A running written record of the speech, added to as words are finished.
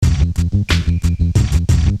You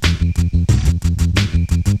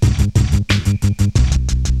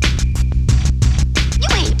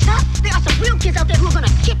ain't tough. There are some real kids out there who are gonna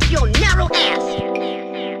kick your narrow ass.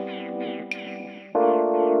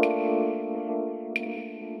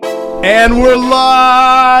 And we're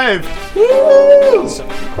live! Woo!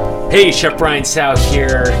 Hey, Chef Brian Sal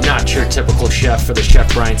here, not your typical chef for the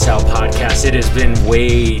Chef Brian Sal podcast. It has been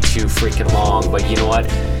way too freaking long, but you know what?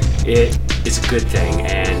 It is a good thing,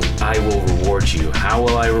 and I will reward you. How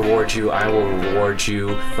will I reward you? I will reward you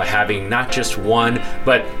by having not just one,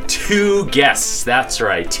 but two guests. That's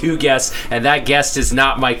right, two guests, and that guest is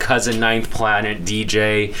not my cousin Ninth Planet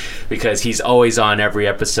DJ, because he's always on every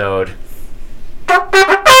episode.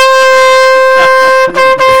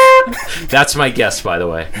 That's my guest, by the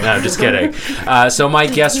way. No, I'm just kidding. So my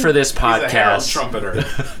guest for this podcast, He's a herald trumpeter.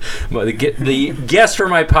 the guest for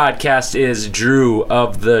my podcast is Drew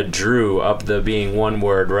of the being one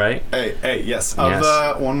word, right? Hey, yes. Of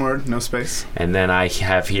the one word, no space. And then I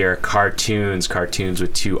have here Carrtoons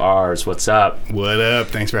with two R's. What's up? What up?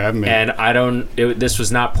 Thanks for having me. And this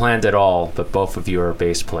was not planned at all, but both of you are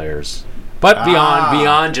bass players. But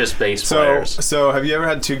beyond just bass players. So have you ever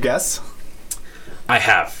had two guests? I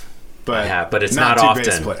have. But it's not two often.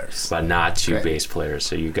 Bass players. But not two bass players.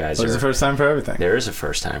 So you guys There's a first time for everything. There is a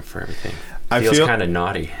first time for everything. I Feels feel kind of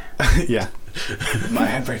naughty. Yeah.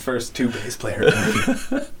 My very first two bass players.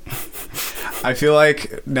 I feel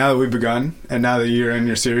like now that we've begun, and now that you're in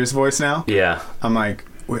your serious voice now, Yeah. I'm like,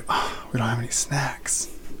 we don't have any snacks.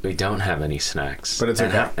 We don't have any snacks. But it's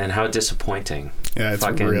okay. And how disappointing. Yeah, it's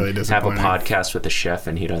Fucking really disappointing. Have a podcast with a chef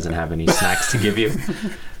and he doesn't have any snacks to give you.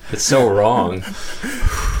 It's so wrong.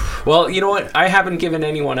 Well, you know what? I haven't given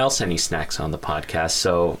anyone else any snacks on the podcast,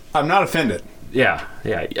 so... I'm not offended. Yeah.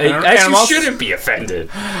 I'm also, shouldn't be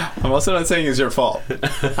offended. I'm also not saying it's your fault.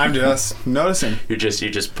 I'm just noticing. You're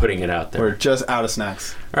just putting it out there. We're just out of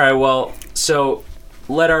snacks. All right, well, so...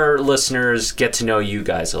 Let our listeners get to know you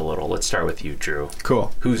guys a little. Let's start with you, Drew.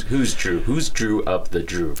 Cool. Who's Drew? Who's Drew of the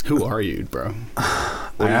Drew? Who are you, bro? I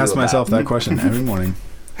ask myself that question every morning.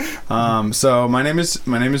 So my name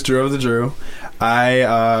is Drew of the Drew.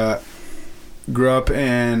 I grew up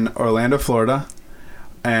in Orlando, Florida,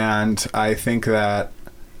 and I think that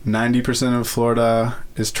 90% of Florida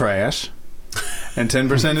is trash, and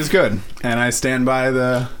 10% is good. And I stand by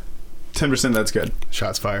the 10% that's good.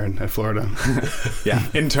 Shots fired at Florida. Yeah,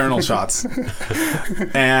 internal shots.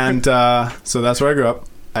 And so that's where I grew up.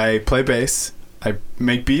 I play bass. I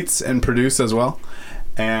make beats and produce as well,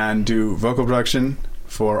 and do vocal production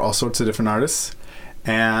for all sorts of different artists.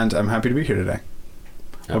 And I'm happy to be here today.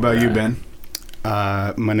 What about you, Ben?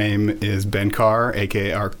 My name is Ben Carr,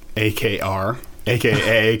 aka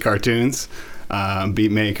Carrtoons.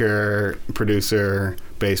 Beat maker, producer,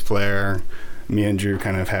 bass player. Me and Drew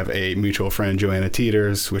kind of have a mutual friend, Joanna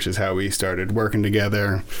Teeters, which is how we started working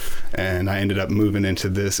together. And I ended up moving into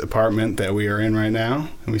this apartment that we are in right now.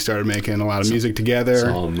 And we started making a lot of music together. It's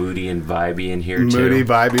all moody and vibey in here, too. Moody,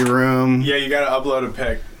 vibey room. Yeah, you got to upload a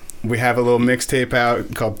pic. We have a little mixtape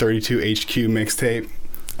out called 32HQ mixtape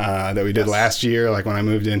that we did last year, like when I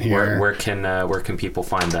moved in here. Where can people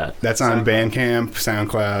find that? That's on Bandcamp,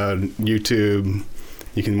 SoundCloud, YouTube.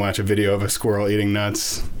 You can watch a video of a squirrel eating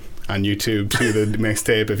nuts on YouTube to the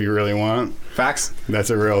mixtape if you really want. Facts. That's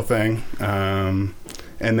a real thing. And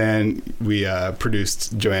then we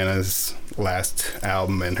produced Joanna's last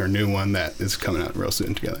album and her new one that is coming out real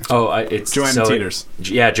soon together. Oh, it's Joanna Teeters.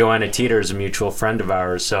 Joanna Teeters, a mutual friend of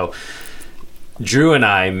ours. So Drew and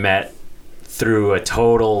I met through a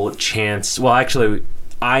total chance. Well, actually,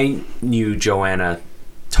 I knew Joanna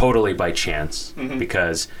totally by chance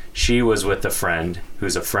because she was with a friend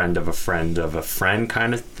who's a friend of a friend of a friend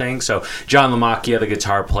kind of thing. So John Lamacchia, the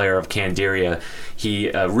guitar player of Candiria,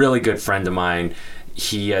 a really good friend of mine,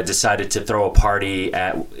 he decided to throw a party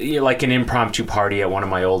at, like an impromptu party at one of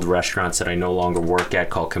my old restaurants that I no longer work at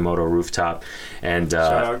called Komodo Rooftop. And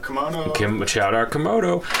shout out Komodo. Shout out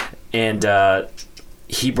Komodo. And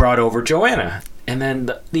he brought over Joanna. And then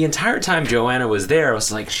the entire time Joanna was there, I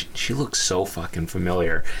was like, she looks so fucking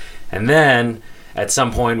familiar. And then at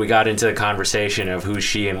some point we got into the conversation of who's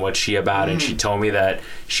she and what's she about, and she told me that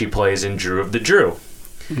she plays in Drew of the Drew.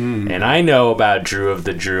 And I know about Drew of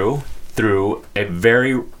the Drew through a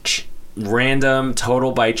very random,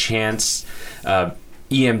 total by chance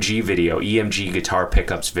EMG guitar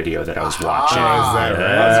pickups video that I was watching. I was going to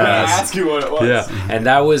ask you what it was. Yeah, and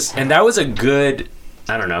that was a good,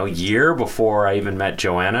 I don't know, year before I even met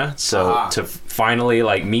Joanna. So to finally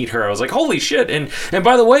like meet her, I was like, holy shit. And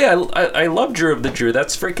by the way, I love Drew of the Drew.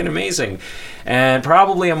 That's freaking amazing. And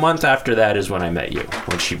probably a month after that is when I met you,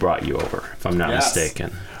 when she brought you over, if I'm not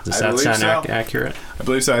mistaken. Does I that believe sound so. accurate? I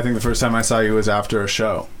believe so. I think the first time I saw you was after a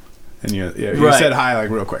show, and you Right. said hi like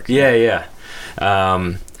real quick. Yeah.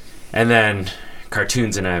 And then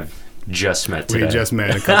Carrtoons and I've just met today. We just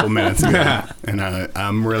met a couple minutes ago, and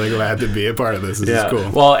I'm really glad to be a part of this. This is cool.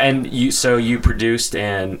 Well, and you produced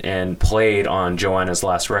and played on Joanna's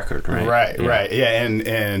last record, right? Right. Yeah,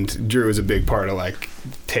 and Drew was a big part of like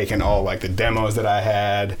taking all like the demos that I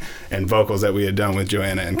had and vocals that we had done with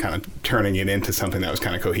Joanna and kind of turning it into something that was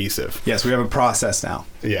kind of cohesive. Yes, we have a process now.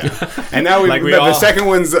 Yeah, and now the second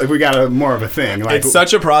one's we got more of a thing. Like, it's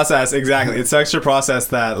such a process. Exactly, it's such a process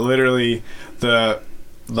that literally the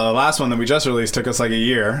last one that we just released took us like a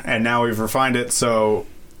year, and now we've refined it so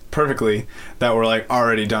perfectly that we're like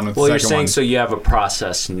already done with the second one. Well, you're saying so you have a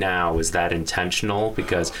process now. Is that intentional?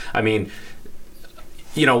 Because, I mean,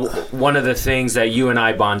 you know, one of the things that you and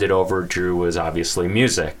I bonded over, Drew, was obviously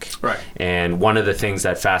music. Right. And one of the things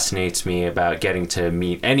that fascinates me about getting to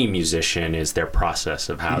meet any musician is their process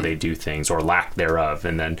of how they do things or lack thereof.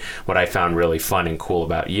 And then what I found really fun and cool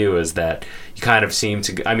about you is that you kind of seem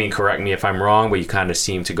to, I mean, correct me if I'm wrong, but you kind of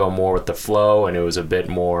seem to go more with the flow, and it was a bit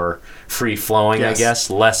more free-flowing, Yes. I guess.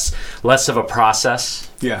 Less of a process.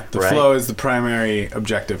 Yeah, the right? flow is the primary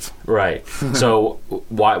objective. Right. So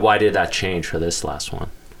why did that change for this last one?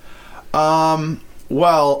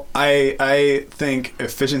 Well, I think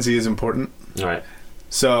efficiency is important. Right.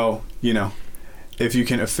 So, you know, if you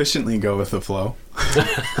can efficiently go with the flow,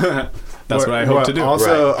 that's what I hope to do.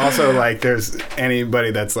 Also, like, there's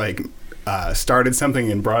anybody that's like started something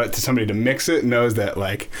and brought it to somebody to mix it knows that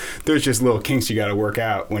like there's just little kinks you got to work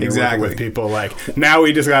out when you're working with people. Like now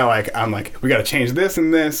we just got I'm like we got to change this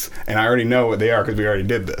and this, and I already know what they are because we already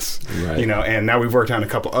did this. Right. You know, and now we've worked on a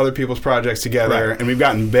couple other people's projects together, and we've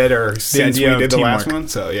gotten better since we did the last one.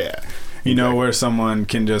 So yeah, you know where someone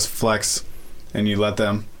can just flex, and you let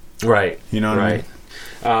them. Right. You know what I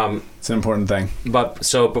mean? It's an important thing. But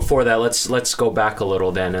so before that, let's go back a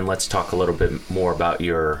little then, and let's talk a little bit more about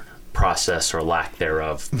your process or lack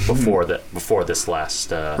thereof before this last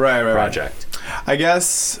project. I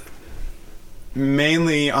guess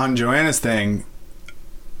mainly on Joanna's thing,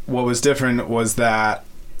 what was different was that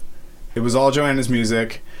it was all Joanna's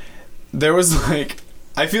music. There was like,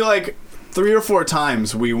 I feel like 3 or 4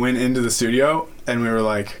 times we went into the studio and we were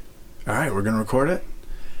like, all right, we're gonna record it,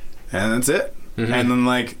 and that's it. And then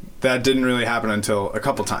like that didn't really happen until a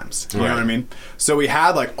couple times. You know what I mean? So we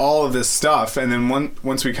had like all of this stuff, and then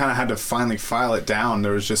once we kind of had to finally file it down,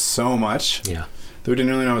 there was just so much that we didn't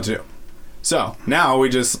really know what to do. So now we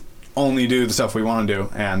just only do the stuff we want to do,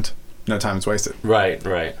 and no time is wasted. Right.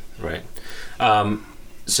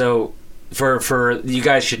 So for you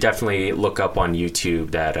guys should definitely look up on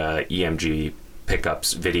YouTube that EMG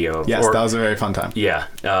pickups video. Yes, that was a very fun time. Yeah,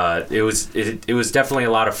 it was definitely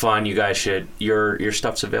a lot of fun. You guys should your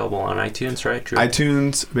stuff's available on iTunes, right, Drew?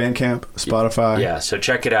 iTunes, Bandcamp, Spotify. Yeah, so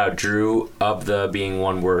check it out. Drew, ofthe being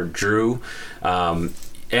one word, Drew. And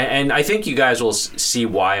I think you guys will see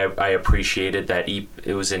why I appreciated that.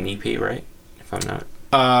 It was an EP, right? If I'm not.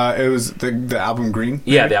 It was the album Green.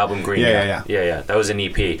 Yeah, the album Green. Yeah. That was an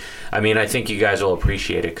EP. I mean, I think you guys will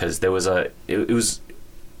appreciate it because there was it was.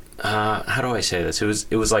 How do I say this?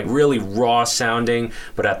 It was like really raw sounding,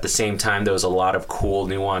 but at the same time there was a lot of cool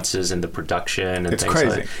nuances in the production and it's things crazy.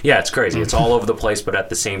 like yeah, it's crazy. It's all over the place, but at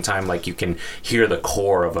the same time, like you can hear the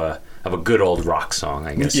core of a good old rock song,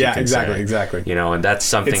 I guess. Yeah, you can exactly. You know, and that's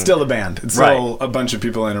something. It's still a band. It's still a bunch of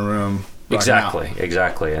people in a room. Exactly,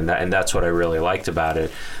 and that's what I really liked about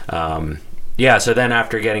it. Yeah, so then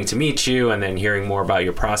after getting to meet you and then hearing more about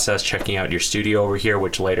your process, checking out your studio over here,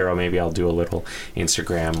 which later I'll do a little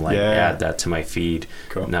Instagram, add that to my feed.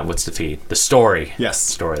 Cool. Not what's the feed? The story. Yes.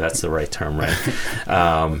 Story, that's the right term,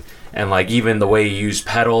 right? And like even the way you use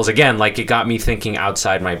pedals, again, like it got me thinking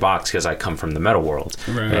outside my box because I come from the metal world.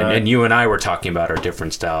 Right. And you and I were talking about our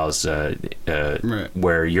different styles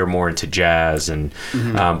where you're more into jazz. And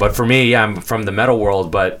but for me, I'm from the metal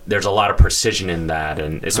world, but there's a lot of precision in that.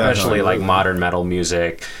 And especially like modern metal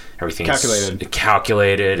music, everything's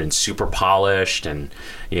calculated and super polished. And,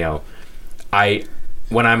 you know,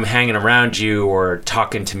 when I'm hanging around you or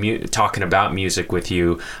talking about music with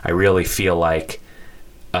you, I really feel like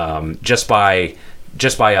just by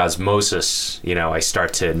osmosis, you know, I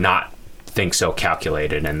start to not think so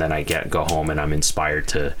calculated, and then I go home and I'm inspired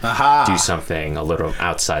to do something a little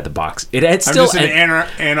outside the box. It's I'm still just an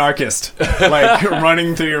anarchist, like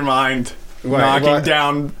running through your mind, knocking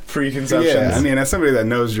down preconceptions. Yeah, I mean, as somebody that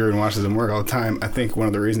knows Drew and watches him work all the time, I think one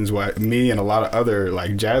of the reasons why me and a lot of other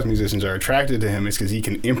like jazz musicians are attracted to him is because he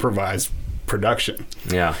can improvise production.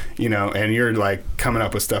 Yeah. You know, and you're like coming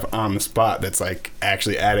up with stuff on the spot that's like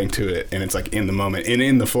actually adding to it, and it's like in the moment and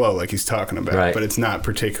in the flow, like he's talking about. Right. But it's not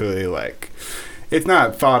particularly like, it's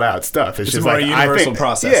not thought out stuff. It's just more like a universal I think,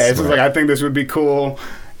 process. Yeah, it's just like I think this would be cool,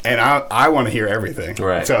 and I want to hear everything.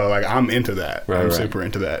 Right. So like I'm into that. Right, I'm right. super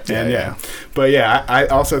into that. Yeah, And yeah. But yeah, I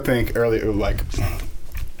also think earlier like.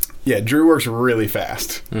 Yeah, Drew works really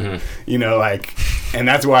fast. Mm-hmm. You know, like, and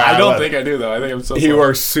that's why I don't love think it. I do though. I think I'm so. He slow.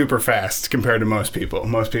 works super fast compared to most people.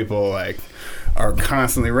 Most people like are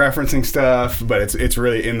constantly referencing stuff, but it's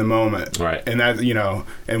really in the moment. Right. And that, you know,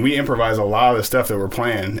 and we improvise a lot of the stuff that we're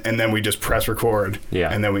playing, and then we just press record.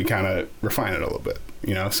 Yeah. And then we kind of refine it a little bit.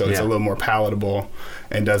 You know, so it's Yeah. a little more palatable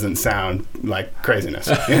and doesn't sound like craziness.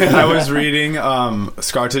 I was reading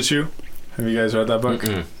Scar Tissue. Have you guys read that book?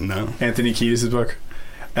 Mm-mm. No. Anthony Kiedis' book.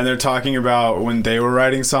 And they're talking about when they were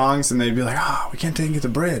writing songs and they'd be like, we can't take it to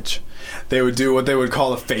bridge. They would do what they would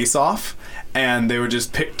call a face-off, and they would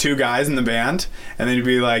just pick two guys in the band, and they'd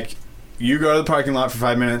be like, you go to the parking lot for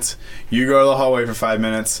 5 minutes, you go to the hallway for 5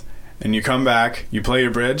 minutes, and you come back, you play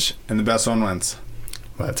your bridge, and the best one wins.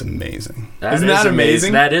 Well, that's amazing. Isn't that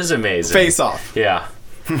amazing? That is amazing. Face-off. Yeah.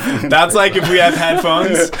 That's like if we have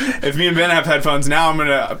headphones. If me and Ben have headphones, now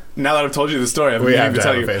that I've told you the story, We have to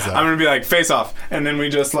tell have you. a face-off. I'm gonna be like face off, and then we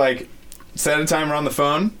just like set a timer on the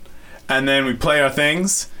phone, and then we play our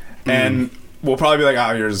things, and we'll probably be like,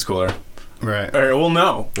 yours is cooler, Right. or we'll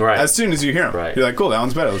know Right. as soon as you hear them. Right. You're like, cool, that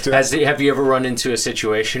one's better. Let's do that. Have you ever run into a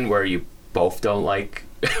situation where you both don't like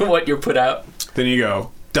what you put out? Then you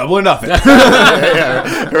go double or nothing.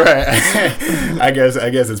 Yeah, right. I guess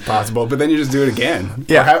it's possible, but then you just do it again.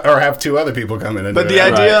 Yeah. Or have two other people come in and But do the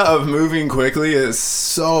it. idea Right. of moving quickly is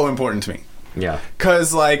so important to me, Yeah.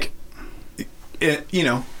 because like, you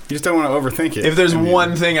know, You just don't want to overthink it. if there's I mean,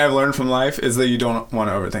 one thing I've learned from life is that you don't want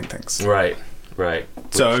to overthink things. Right. Right.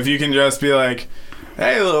 So if you can just be like,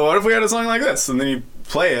 hey, what if we had a song like this? And then you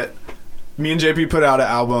play it. Me and JP put out an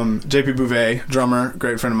album, JP Bouvet, drummer,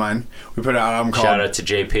 great friend of mine. We put out an album called... Shout out to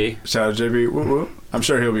JP. Shout out to JP. Woo woo. I'm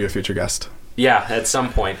sure he'll be a future guest. Yeah, at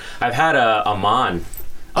some point. I've had Aman.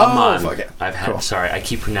 Oh, fuck it. I've had. Cool. Sorry, I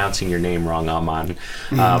keep pronouncing your name wrong, Aman.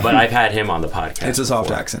 But I've had him on the podcast. It's a soft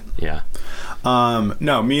before. accent. Yeah.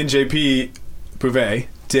 No, me and JP Bouvet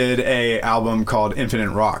did a album called Infinite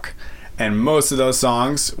Rock. And most of those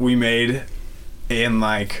songs we made in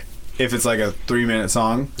like... If it's like a 3-minute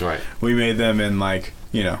song, Right. we made them in like,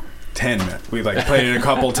 10 minutes. We like played it a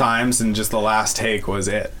couple times and just the last take was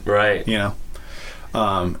it, Right. And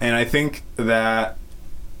I think that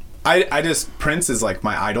Prince is like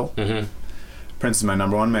my idol. Mm-hmm. Prince is my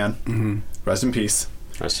number one man. Mm-hmm. Rest in peace.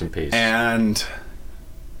 Rest in peace. And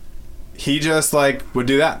he just like would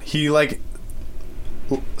do that. He like,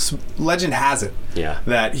 legend has it Yeah.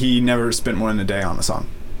 that he never spent more than a day on a song.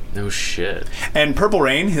 No shit. And Purple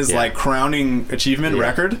Rain, his Yeah. like crowning achievement Yeah.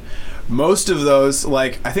 record, most of those,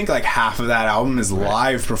 like I think like half of that album is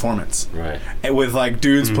live performance. Right. With like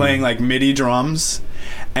dudes playing like MIDI drums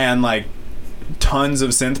and like tons of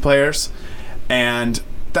synth players, and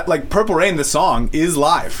that like Purple Rain, the song is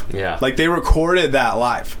live. Yeah. Like they recorded that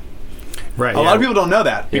live. Right. A lot of people don't know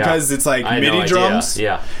that because it's like I had MIDI no idea. drums.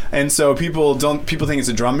 Yeah. And so people think it's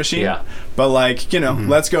a drum machine. Yeah. But like,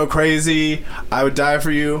 Let's Go Crazy, I Would Die For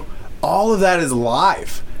You, all of that is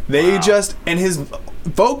live. They Wow. and his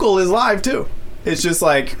vocal is live too. It's just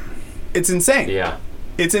like, it's insane. Yeah.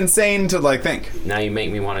 It's insane to like think. Now you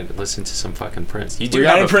make me want to listen to some fucking Prince. You do We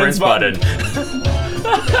got have a a Prince Prince button.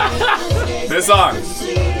 This song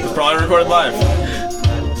was probably recorded live.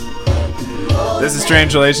 This is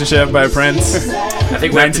Strange Relationship by Prince. I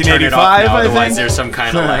think we have to turn it off 1985, now, I otherwise think. there's some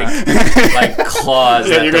kind of like clause.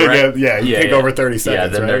 Yeah, that you're the gonna get you take over 30 Yeah,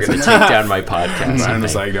 seconds. then right? they're gonna take down my podcast. I'm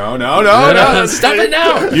just like, no. Stop it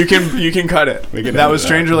now. You can cut it. We can That edit was that.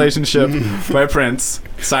 Strange Relationship by Prince.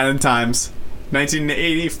 Silent Times,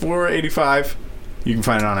 1984, 85. You can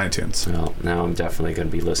find it on iTunes. Well, now I'm definitely going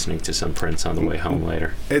to be listening to some Prince on the way home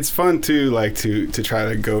later. It's fun too, like to try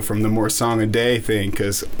to go from the more song a day thing,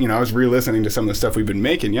 because I was re-listening to some of the stuff we've been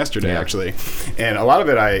making yesterday, Yeah. actually, and a lot of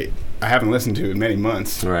it I haven't listened to in many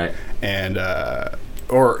months, Right. and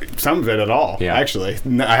or some of it at all. Yeah. Actually,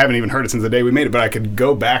 I haven't even heard it since the day we made it, but I could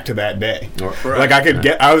go back to that day. Right. Like I could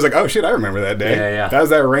I was like, oh shit, I remember that day. Yeah. That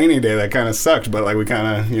was that rainy day that kind of sucked, but like we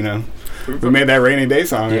kind of we made that rainy day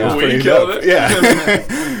song. Yeah. It was We pretty killed dope. it.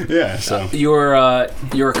 Yeah, yeah. So You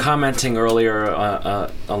were commenting earlier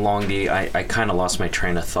along the. I kind of lost my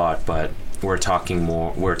train of thought, but we're talking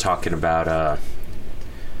about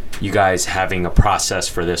you guys having a process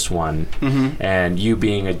for this one, and you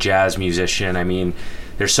being a jazz musician. I mean,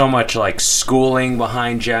 there's so much like schooling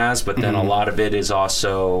behind jazz, but then a lot of it is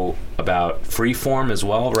also about free form as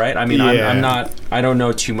well, right? I mean, I don't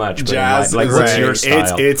know too much, but Jazz, what's your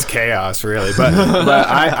style? It's chaos, really. But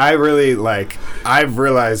I really like. I've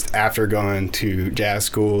realized after going to jazz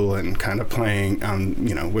school and kind of playing,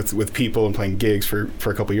 with people and playing gigs for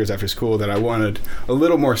a couple years after school, that I wanted a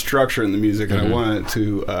little more structure in the music, and I wanted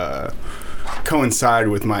to coincide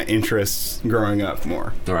with my interests growing up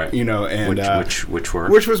more, right? And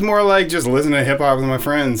which was more like just listening to hip hop with my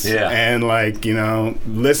friends, and like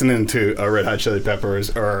listening to Red Hot Chili Peppers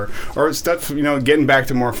or stuff, getting back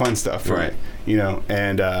to more fun stuff, right?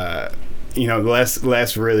 And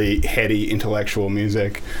less really heady intellectual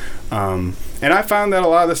music, and I found that a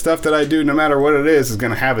lot of the stuff that I do, no matter what it is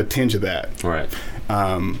going to have a tinge of that, right?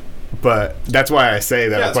 But that's why I say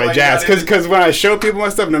that I play jazz, because when I show people my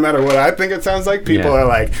stuff, no matter what I think it sounds like, people are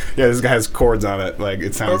like, yeah, this guy has chords on it, like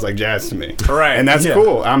it sounds like jazz to me, right? And that's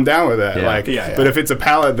cool. I'm down with that. But if it's a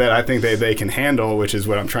palette that I think they can handle, which is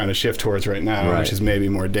what I'm trying to shift towards right now, which is maybe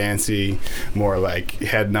more dancey, more like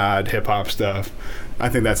head nod hip hop stuff, I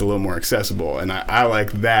think that's a little more accessible, and I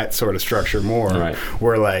like that sort of structure more,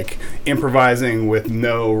 where like improvising with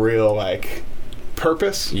no real like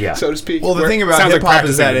purpose, so to speak. Well, the thing about hip hop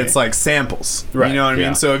is that it's like samples, right? You know what I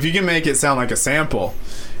mean? So if you can make it sound like a sample,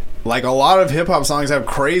 like a lot of hip hop songs have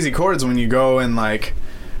crazy chords when you go and like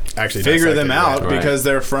actually figure them out, because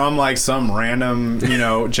they're from like some random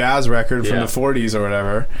jazz record from the 40s or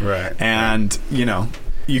whatever, right? And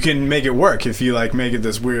you can make it work if you like make it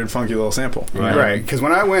this weird funky little sample, right? Because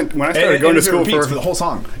when I started going to school for the whole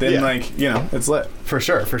song, then it's lit for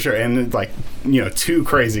sure. And like 2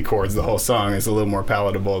 crazy chords the whole song is a little more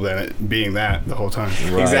palatable than it being that the whole time.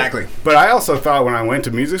 Exactly. But I also thought when I went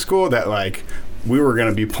to music school that like we were going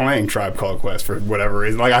to be playing Tribe Called Quest for whatever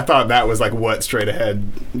reason. Like, I thought that was, like, what straight ahead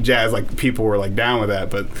jazz, like, people were, like, down with that.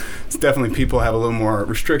 But it's definitely people have a little more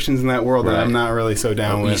restrictions in that world that I'm not really so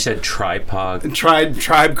down with. You said tripod.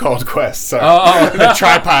 Tribe Called Quest, sorry. The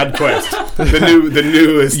Tripod Quest. The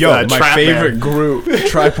newest my trap favorite band. group,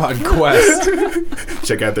 Tripod Quest.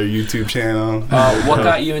 Check out their YouTube channel. What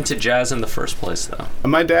got you into jazz in the first place, though?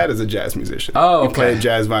 My dad is a jazz musician. Oh, okay. He played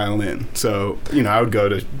jazz violin. So, I would go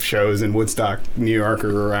to shows in Woodstock, New York,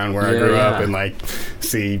 or around where I grew up, and like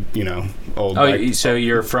see old. So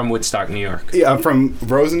you're from Woodstock, New York? Yeah, I'm from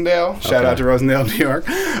Rosendale. Shout out to Rosendale, New York.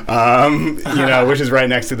 Which is right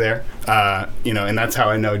next to there. And that's how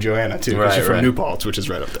I know Joanna too. Right, she's from New Paltz, which is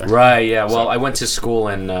right up there. Right. Yeah. Well, I went to school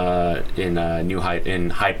in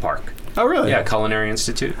Hyde Park. Oh, really? Yeah, Culinary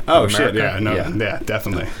Institute. Oh, shit! Yeah,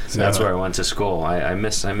 definitely. So that's where I went to school. I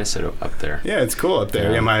miss it up there. Yeah, it's cool up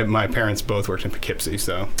there. Yeah, my parents both worked in Poughkeepsie,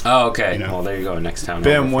 so. Oh, okay. Well, there you go. Next town.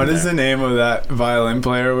 Ben, what is the name of that violin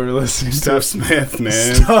player we were listening to? Stuff Smith,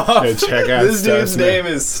 man. Stuff. Yeah, check out this dude's name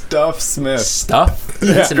is Stuff Smith. Stuff?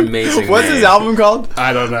 That's an amazing What's name. his album called?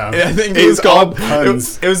 I don't know. I think it was called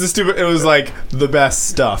Puns. It was it was like The Best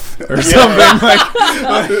Stuff or something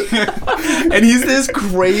and he's this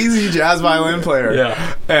crazy jazz violin player.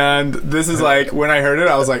 Yeah. And this is like, when I heard it,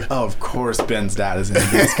 I was like, oh, of course Ben's dad is into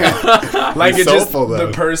this guy. Like, it's it just, soulful, though.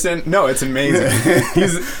 The person, no, it's amazing.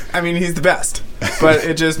 He's the best. But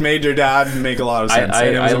it just made your dad make a lot of sense.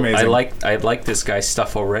 And it was amazing. I like this guy's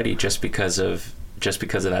stuff already just because of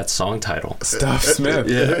that song title. Stuff Smith.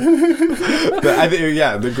 Yeah.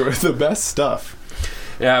 The best stuff.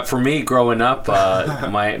 Yeah, for me, growing up,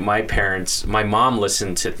 my mom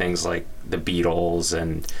listened to things like the Beatles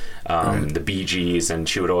and the Bee Gees, and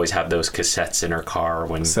she would always have those cassettes in her car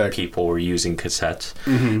when people were using cassettes.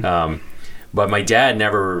 Mm-hmm. But my dad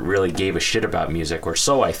never really gave a shit about music, or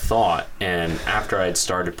so I thought. And after I had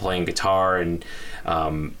started playing guitar, and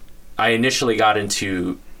I initially got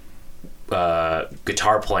into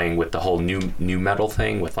guitar playing with the whole new metal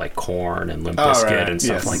thing with like Korn and Limp Bizkit and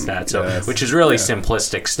stuff like that. So, which is really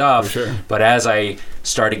simplistic stuff. Sure. But as I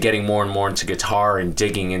started getting more and more into guitar and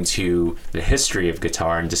digging into the history of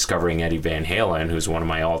guitar and discovering Eddie Van Halen, who's one of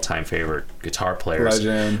my all-time favorite guitar players,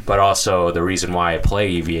 legend, but also the reason why I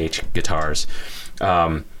play EVH guitars,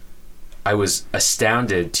 I was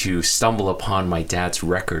astounded to stumble upon my dad's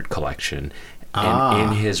record collection. And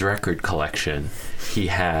in his record collection, he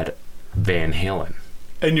had Van Halen.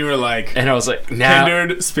 And you were like, and I was like, now,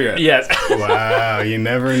 kindred spirit. Yes. Wow, you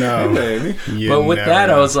never know. Baby. But with that,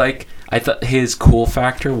 I was like, I thought his cool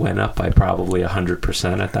factor went up by probably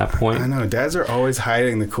 100% at that point. I know, dads are always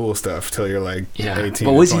hiding the cool stuff till you're like 18.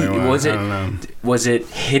 But was it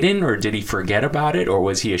hidden, or did he forget about it, or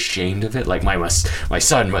was he ashamed of it? Like, my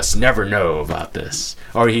son must never know about this,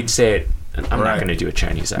 or he'd say it. I'm not going to do a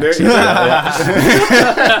Chinese accent.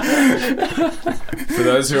 For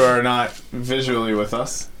those who are not visually with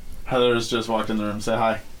us, Heather's just walked in the room. Say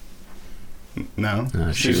hi. No.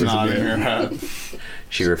 She's nodding her head.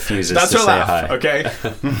 She refuses That's to her say laugh, hi. okay?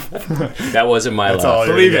 That wasn't my That's laugh. all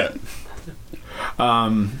Believe you're it.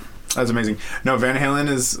 That's amazing. No, Van Halen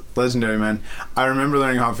is legendary, man. I remember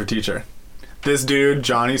learning Hot for Teacher. This dude,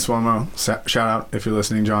 Johnny Swomo, shout out if you're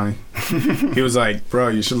listening, Johnny. He was like, bro,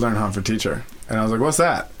 you should learn Hot for Teacher. And I was like, what's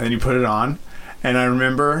that? And he put it on. And I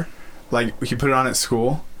remember, like, he put it on at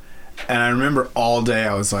school. And I remember all day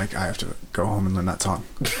I was like, I have to go home and learn that song.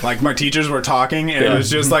 Like, my teachers were talking, and it was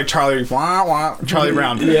just like Charlie Brown.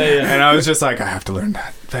 Yeah. And I was just like, I have to learn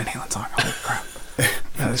that Van Halen song. Holy crap.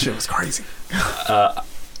 Yeah, this shit was crazy.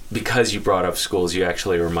 Because you brought up schools, you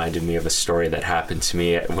actually reminded me of a story that happened to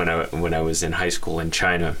me when I was in high school in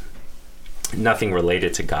China. Nothing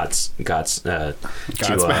related to Godsmack.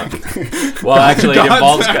 Well, actually, it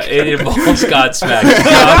involves Godsmack.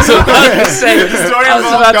 I was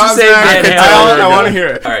about to say Van Halen. I want to hear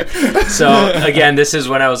it. All right. So again, this is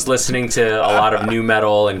when I was listening to a lot of nu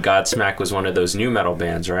metal, and Godsmack was one of those nu metal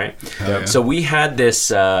bands, right? Yeah. So we had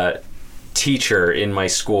this teacher in my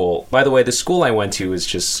school. By the way, the school I went to was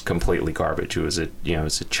just completely garbage. It was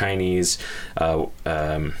a Chinese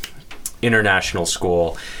international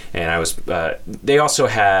school, and I was they also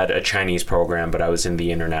had a Chinese program, but I was in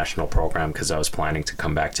the international program because I was planning to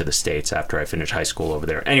come back to the States after I finished high school over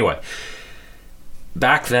there. Anyway,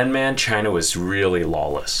 back then, man, China was really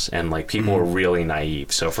lawless, and like people were really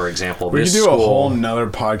naive. So, for example, We this could do school, a whole nother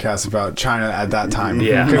podcast about China at that time.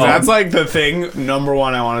 Yeah. Because that's like the thing, number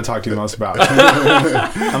one, I want to talk to you the most about.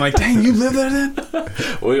 I'm like, dang, you live there then?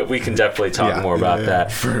 we can definitely talk more about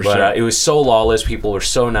that. For But sure. it was so lawless. People were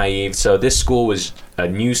so naive. So this school was a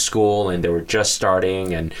new school, and they were just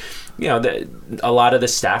starting, and a lot of the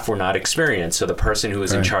staff were not experienced. So the person who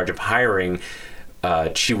was in charge of hiring,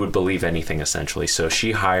 she would believe anything essentially. So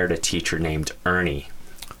she hired a teacher named Ernie.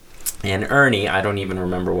 And Ernie, I don't even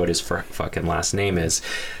remember what his fucking last name is,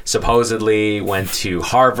 supposedly went to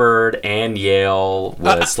Harvard and Yale,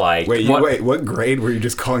 was like... Wait, what grade were you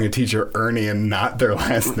just calling a teacher Ernie and not their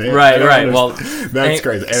last name? Right. Well, that's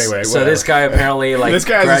crazy. Anyway, so this guy apparently This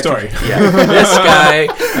guy has a story. Yeah, this guy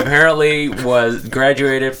apparently was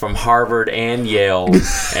graduated from Harvard and Yale,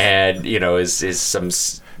 and is some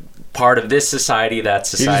part of this society, that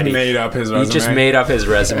society. He just made up his resume. He just made up his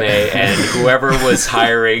resume, and whoever was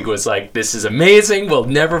hiring was like, "This is amazing. We'll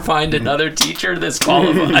never find another teacher this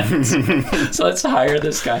qualified. So let's hire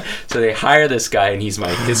this guy." So they hire this guy, and he's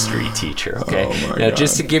my history teacher. Okay. Oh my now, God.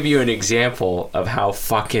 just to give you an example of how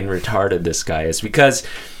fucking retarded this guy is, because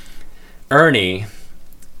Ernie,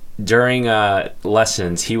 during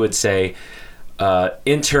lessons, he would say,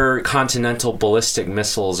 "Intercontinental ballistic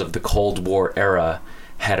missiles of the Cold War era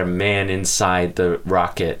had a man inside the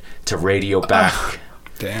rocket to radio back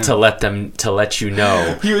Damn. to let you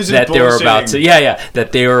know He was just that they were about to bullshitting.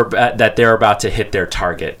 that they were about to hit their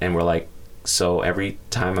target." And we're like, so every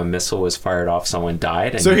time a missile was fired off, someone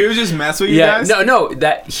died. And So he was just mess with you guys? no,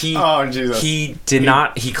 that he Oh, Jesus. he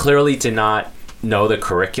clearly did not know the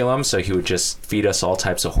curriculum, so he would just feed us all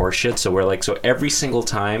types of horse shit. So we're like, so every single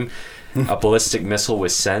time a ballistic missile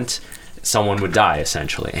was sent, someone would die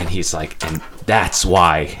essentially. And he's like, and that's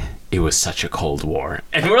why it was such a Cold War.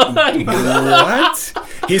 And we're like, What?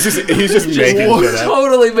 He's just making shit up.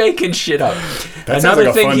 totally making shit up. That sounds Another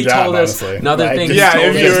like a thing fun he job, told us. honestly. Another Like, thing just he Yeah, told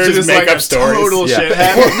if us. you were just just make like up a stories. total Yeah.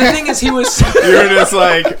 shithead, Well, the thing is, he was you were just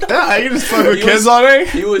like, I can just fuck with He kids was- all day.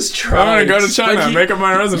 he was I'm trying. gonna go to China but and make up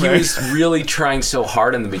my He resume. was really trying so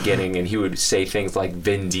hard in the beginning, and he would say things like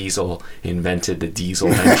Vin Diesel invented the diesel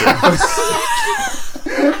engine.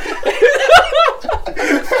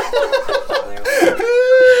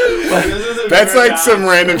 That's like some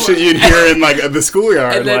random shit you'd hear in like the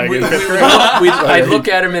schoolyard. And then like, we'd, in fifth grade. I'd look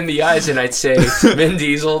at him in the eyes and I'd say, Vin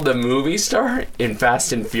Diesel, the movie star in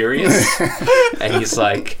Fast and Furious. And he's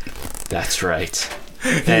like, that's right. He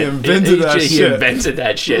invented that He shit. invented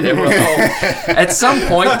that shit. And we're at some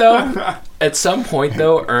point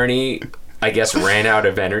though, Ernie, I guess, ran out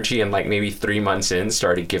of energy, and like maybe 3 months in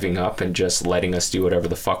started giving up and just letting us do whatever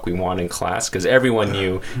the fuck we want in class, because everyone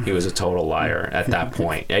knew he was a total liar at that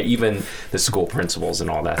point, even the school principals and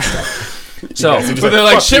all that stuff. So, But they're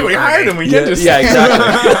like, shit, we hired him. We can't just... yeah,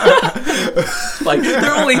 exactly. Like,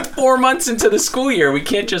 they're only 4 months into the school year. We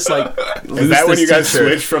can't just, like, lose Is that when this you guys teacher.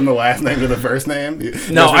 switched from the last name to the first name?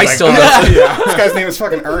 No, I still don't. don't. This guy's name is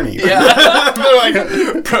fucking Ernie. They're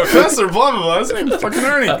like, Professor blah, blah, blah. His name's fucking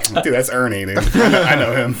Ernie. Dude, that's Ernie, dude. I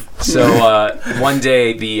know him. So one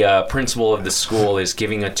day, the principal of the school is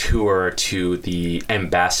giving a tour to the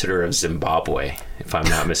ambassador of Zimbabwe, if I'm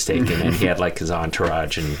not mistaken, and he had like his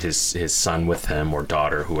entourage and his son with him, or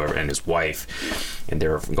daughter, whoever, and his wife, and they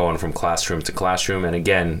were going from classroom to classroom. And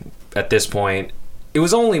again, at this point, we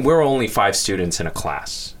were only 5 students in a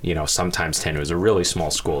class, sometimes 10. It was a really small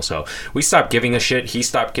school, so we stopped giving a shit. He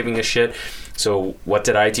stopped giving a shit. So what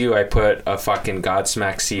did I do? I put a fucking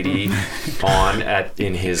Godsmack CD on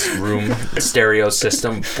in his room stereo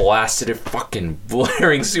system, blasted it fucking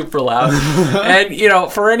blaring super loud.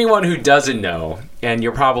 And, for anyone who doesn't know, and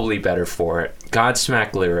you're probably better for it,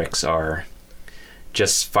 Godsmack lyrics are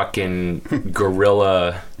just fucking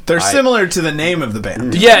guerrilla. They're similar to the name of the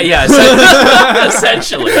band. Yeah,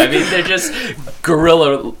 essentially. I mean, they're just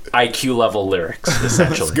guerrilla IQ level lyrics,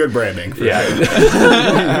 essentially. It's good branding. Yeah.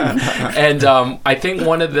 And I think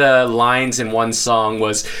one of the lines in one song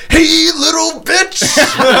was, "Hey, little bitch!"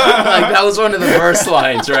 Like, that was one of the verse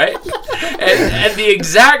lines, right? And at the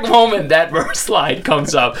exact moment that verse line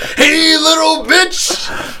comes up, "Hey, little bitch!"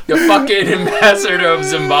 the fucking ambassador of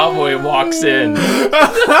Zimbabwe walks in.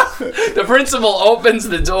 The principal opens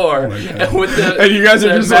the door. And with the And you guys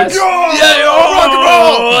are just like, "Oh, yeah, rock and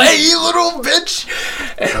roll! Hey, you little bitch!"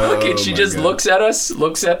 And she just looks at us,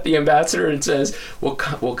 looks at the ambassador, and says, "We'll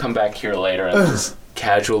come back here later," and just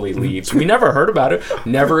casually leaves. We never heard about it.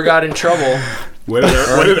 Never got in trouble. What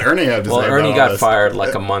did Ernie have to say? Well, about Ernie all got this? fired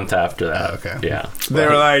like a month after that. Oh, okay. Yeah. They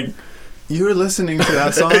were like, "You were listening to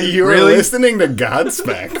that song? You were really? listening to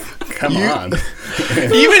Godsmack? Come on."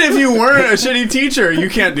 Even if you weren't a shitty teacher, you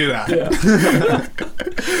can't do that."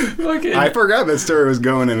 I forgot that story was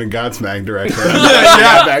going in a Godsmack direction.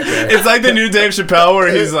 Yeah. Back there. It's like the new Dave Chappelle where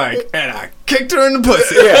he's like, "And I kicked her in the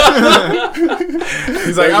pussy."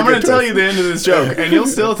 He's like, "I'm going to tell you the end of this joke, and you'll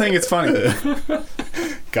still think it's funny."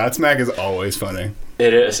 Godsmack is always funny.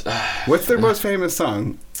 It is. What's their most famous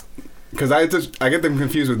song? Because I get them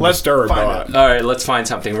confused with Let's Disturbed a find lot. it. All right, let's find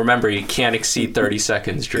something. Remember, you can't exceed 30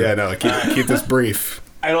 seconds, Drew. Yeah, no, keep this brief.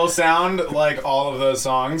 It'll sound like all of those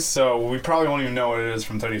songs, so we probably won't even know what it is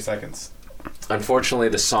from 30 seconds. Unfortunately,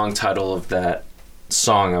 the song title of that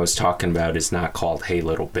song I was talking about is not called "Hey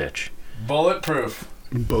Little Bitch." Bulletproof.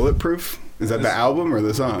 Bulletproof? Is that the album or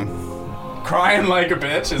the song? Crying Like a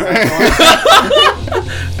Bitch. Is that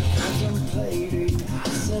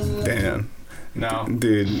Damn. No.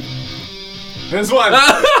 Dude. This one.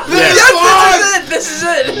 Yes, this is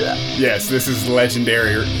it. Yes, this is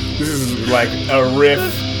legendary. This is like a riff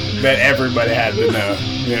that everybody had to know.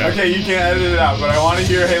 Okay, you can edit it out, but I want to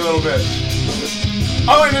hear "Hey Little Bitch."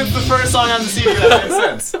 Oh, and it's the first song on the CD. That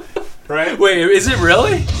makes sense. Right? Wait, is it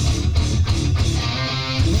really?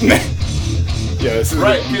 Yeah, this is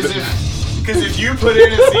Right, because if you put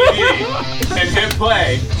in a CD and hit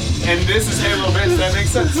play, and this is "Hey Little Bitch," that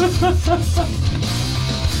makes sense.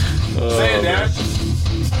 Say it, damn it.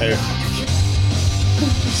 Hey.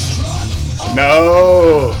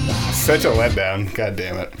 No! Such a letdown. God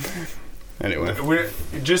damn it. Anyway. We're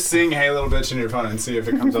just sing "Hey Little Bitch" in your phone and see if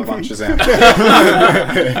it comes up on Shazam.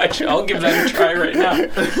 Actually, I'll give that a try right now.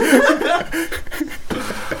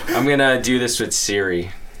 I'm gonna do this with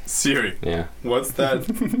Siri. Siri. Yeah. What's that?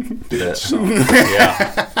 Yeah.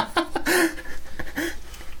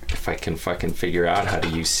 If I can fucking figure out how to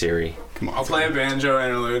use Siri. Come on. I'll play a banjo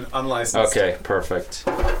interlude, unlicensed. Okay, perfect.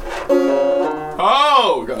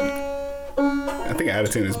 Oh, God. I think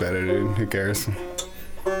Attitude is better, dude. Who cares?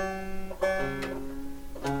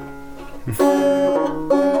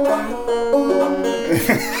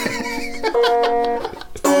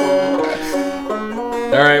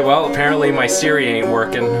 Alright, well, apparently my Siri ain't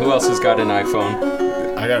working. Who else has got an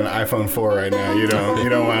iPhone? I got an iPhone 4 right now. You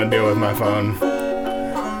don't want to deal with my phone.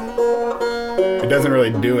 It doesn't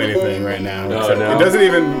really do anything right now. No. It doesn't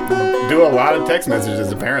even do a lot of text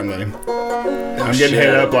messages, apparently. I'm getting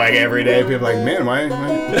hit up like every day. People are like, "Man, why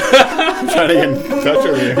I'm trying to get in touch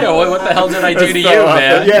with you?" Yeah, what the hell did I do to you, So,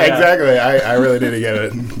 man? Yeah, exactly. I really need to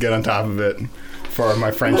get on top of it before my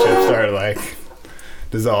friendship started like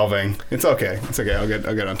dissolving. It's okay. I'll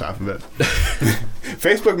get on top of it.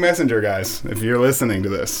 Facebook Messenger, guys, if you're listening to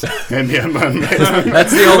this, and on Facebook.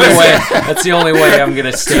 That's the only way. That's the only way I'm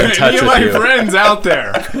gonna stay in touch Any of with my you. friends out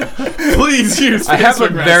there, please use Facebook I have a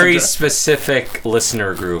very Messenger. specific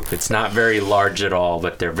listener group. It's not very large at all,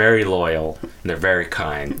 but they're very loyal and they're very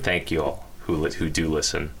kind. Thank you all who do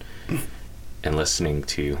listen and listening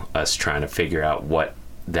to us trying to figure out what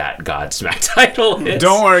that Godsmack title is.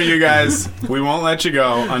 Don't worry, you guys. We won't let you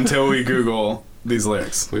go until we Google these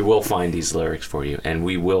lyrics. We will find these lyrics for you, and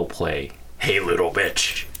we will play "Hey Little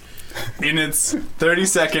Bitch" in its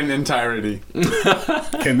 30-second entirety.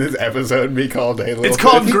 Can this episode be called "Hey Little"? It's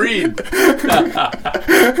called Greed.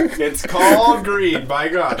 It's called Greed by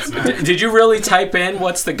Godsmack. Did you really type in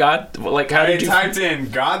what's the God? Like, how did you? typed in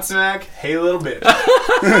Godsmack, hey little bitch.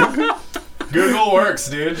 Google works,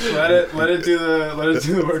 dude. Let it do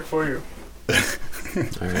the work for you.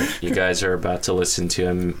 All right, you guys are about to listen to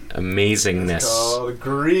amazingness. Oh,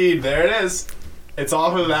 Greed. There it is. It's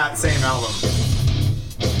off of that same album.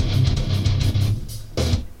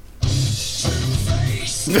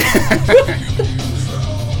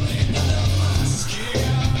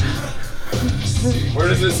 Where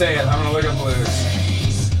does it say it? I'm gonna look up the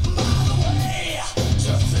lyrics.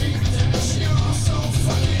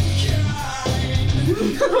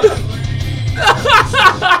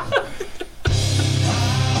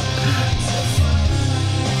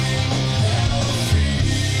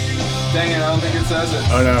 Dang it, I don't think it says it.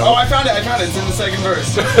 Oh, no. Oh, I found it. It's in the second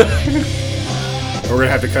verse. We're gonna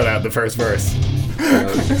have to cut out the first verse.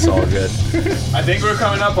 It's all good. I think we're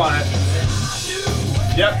coming up on it.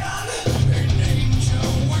 Yep.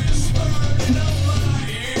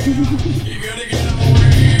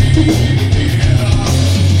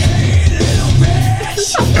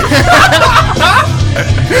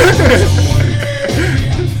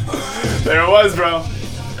 There it was, bro.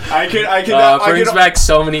 I Brings back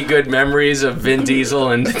so many good memories of Vin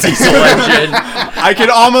Diesel and the Diesel engine. I could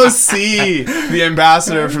almost see the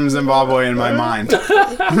ambassador from Zimbabwe in my mind. Hey,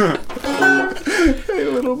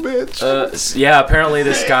 little bitch. Yeah, apparently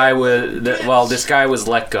this guy was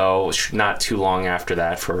let go not too long after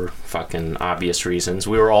that for fucking obvious reasons.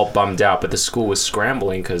 We were all bummed out, but the school was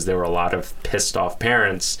scrambling because there were a lot of pissed off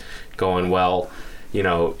parents going, well, you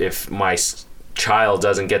know, if my child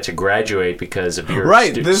doesn't get to graduate because of your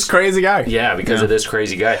this crazy guy. Yeah, because of this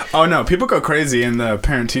crazy guy. Oh no, people go crazy in the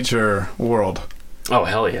parent-teacher world. Oh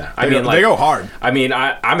hell yeah! They go hard. I mean,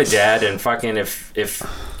 I'm a dad, and fucking if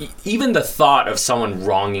even the thought of someone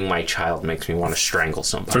wronging my child makes me want to strangle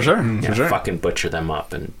somebody. For sure, yeah, for sure. Fucking butcher them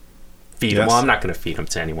up and feed Yes. them. Well, I'm not going to feed them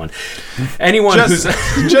to anyone. Anyone Just,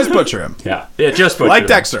 who's just butcher him. yeah, just butcher Like them.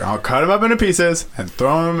 Dexter, I'll cut him up into pieces and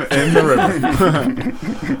throw him in the river.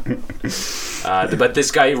 But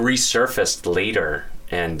this guy resurfaced later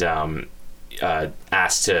and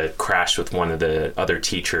asked to crash with one of the other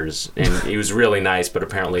teachers, and he was really nice, but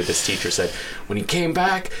apparently this teacher said when he came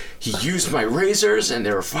back he used my razors and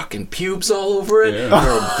there were fucking pubes all over it. There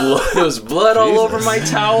was blood all over my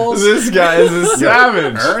towels. This guy is a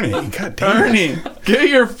savage. Ernie, god damn. Ernie, get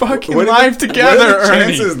your fucking What are life the- together, what are the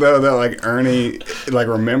Ernie. chances though that like Ernie like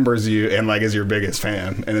remembers you and like is your biggest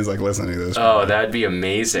fan and is like listening to this? Oh, that'd be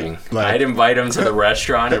amazing. Like- I'd invite him to the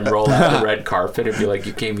restaurant and roll out the red carpet and be like,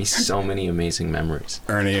 you gave me so many amazing memories.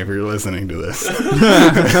 Ernie, if you're listening to this,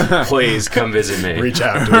 Please come visit me. reach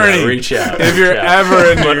out to Ernie. us. Reach out. If you're Reach out.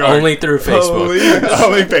 ever in New But York, only through Facebook.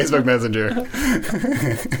 Only Facebook Messenger.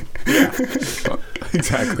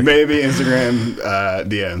 Exactly. Maybe Instagram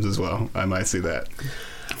DMs as well. I might see that.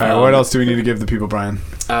 All right, what else do we need to give the people, Brian?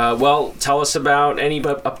 Well, tell us about any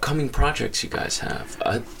upcoming projects you guys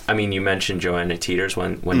have. I mean, you mentioned Joanna Teeters.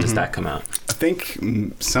 When does that come out? I think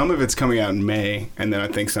some of it's coming out in May, and then I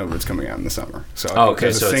think some of it's coming out in the summer. So I think okay,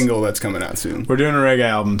 there's so a it's- single that's coming out soon. We're doing a reggae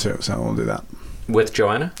album too, so we'll do that. With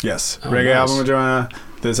Joanna? Yes, Oh, reggae nice. album with Joanna.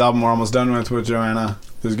 This album we're almost done with Joanna.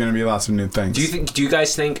 There's going to be lots of new things. Do you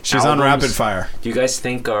guys think She's on rapid fire? Do you guys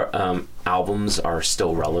think our albums are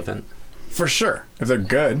still relevant? For sure, if they're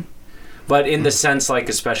good. But in the sense, like,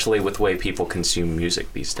 especially with the way people consume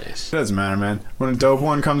music these days. It doesn't matter, man. When a dope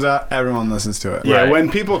one comes out, everyone listens to it. Yeah, Right. when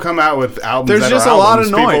people come out with albums, There's that just are a lot of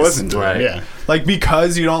albums, people noise. listen to Right. it. Yeah, Like,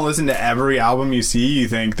 because you don't listen to every album you see, you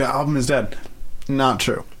think the album is dead. Not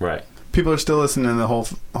true. Right. People are still listening to the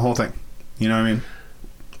whole thing. You know what I mean?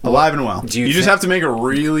 Alive and well. Do you You just thi- have to make a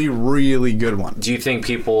really, really good one. Do you think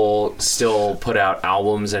people still put out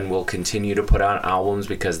albums and will continue to put out albums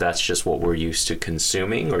because that's just what we're used to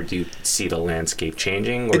consuming? Or do you see the landscape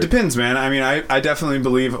changing? Or It depends, man. I mean, I definitely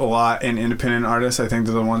believe a lot in independent artists. I think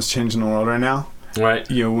they're the ones changing the world right now. Right.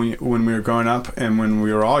 You know, when we were growing up and when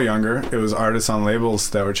we were all younger, it was artists on labels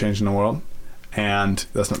that were changing the world. And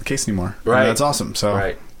that's not the case anymore. Right. And that's awesome. So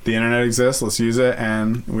Right. the internet exists. Let's use it.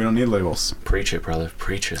 And we don't need labels. Preach it, brother.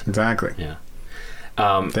 Preach it. Exactly. Yeah.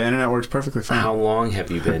 The internet works perfectly fine. How long have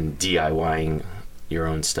you been DIYing your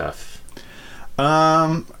own stuff?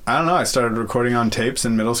 I don't know. I started recording on tapes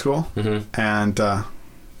in middle school. Mm-hmm. And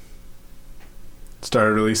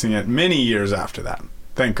started releasing it many years after that.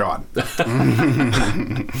 Thank God.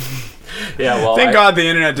 Yeah, well, Thank God the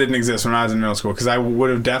internet didn't exist when I was in middle school, because I would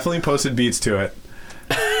have definitely posted beats to it.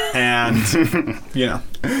 And, you know.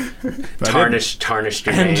 tarnished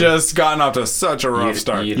your name. And just gotten off to such a rough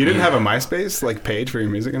start. You didn't have a MySpace like page for your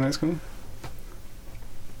music in high school?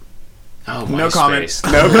 Oh, No comment.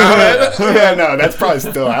 No comment. Yeah, no, that's probably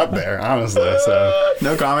still out there, honestly. So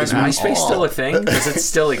No comment. Is MySpace still a thing? Does it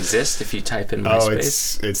still exist if you type in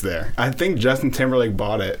MySpace? it's there. I think Justin Timberlake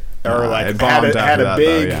bought it, or like it bombed had after a that,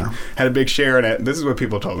 big though, yeah. had a big share in it. This is what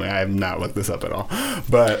people told me. I have not looked this up at all,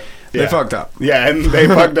 but yeah. They fucked up. Yeah, and they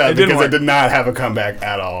fucked up It didn't because work. it did not have a comeback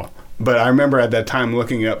at all. But I remember at that time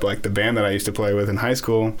looking up like the band that I used to play with in high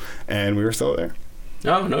school, and we were still there.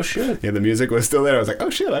 Oh, no shit. Yeah, the music was still there. I was like, oh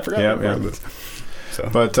shit, I forgot about this. So.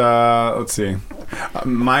 But let's see.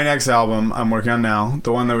 My next album I'm working on now,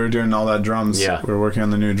 the one that we were doing all that drums. Yeah. We're working on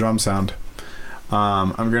the new drum sound.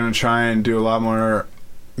 I'm gonna try and do a lot more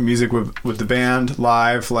music with the band,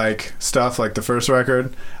 live, like stuff like the first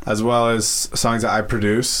record, as well as songs that I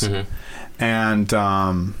produce. Mm-hmm. And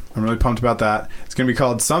I'm really pumped about that. It's gonna be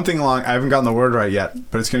called something along. I haven't gotten the word right yet,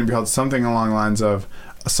 but it's gonna be called something along the lines of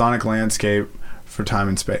a sonic landscape for time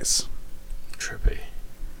and space. Trippy.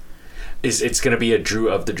 It's going to be a Drew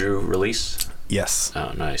of the Drew release? Yes.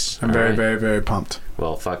 Oh, nice. I'm All very, right. very, very pumped.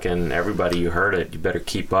 Well, fucking everybody, you heard it. You better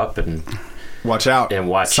keep up and Watch out. And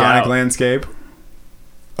watch Sonic out. Landscape.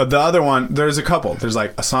 The other one, there's a couple. There's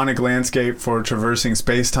like a sonic landscape for traversing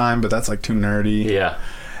space-time, but that's like too nerdy. Yeah.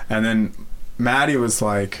 And then Maddie was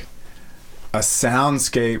like a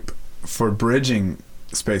soundscape for bridging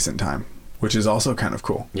space and time, which is also kind of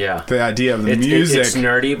cool. Yeah. The idea of the It's music.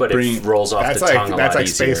 nerdy, but it rolls off That's the like tongue a lot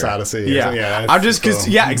easier. Space Odyssey. Yeah. that's I'm just because,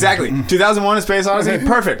 cool. yeah, exactly. 2001 A Space Odyssey,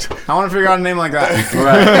 perfect. I want to figure out a name like that.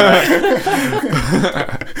 Right.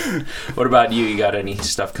 What about you? You got any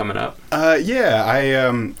stuff coming up? Yeah,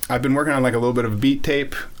 I've been working on like a little bit of beat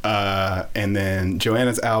tape, and then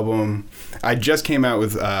Joanna's album. I just came out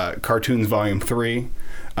with Carrtoons Volume 3,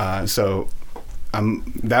 so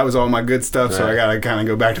that was all my good stuff. So I got to kind of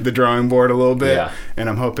go back to the drawing board a little bit, and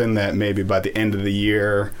I'm hoping that maybe by the end of the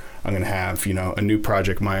year I'm gonna have a new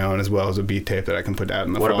project of my own, as well as a beat tape that I can put out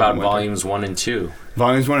in the fall. What about and winter. volumes 1 and 2?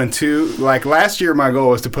 Volumes 1 and 2, like last year my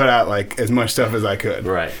goal was to put out like as much stuff as I could.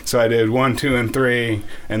 Right. So I did 1, 2, and 3,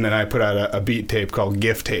 and then I put out a beat tape called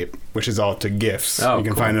GIF tape, which is all to GIFs. Oh, you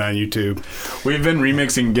can cool. find it on YouTube. We've been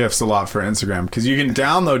remixing GIFs a lot for Instagram because you can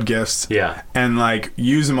download GIFs and like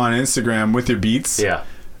use them on Instagram with your beats. Yeah.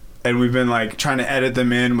 And we've been like trying to edit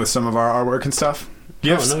them in with some of our artwork and stuff.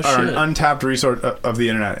 GIFs no are an shit. untapped resource of the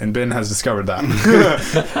internet, and Ben has discovered that.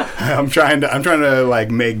 I'm trying to like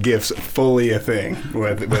make GIFs fully a thing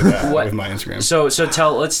with my Instagram. So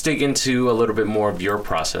let's dig into a little bit more of your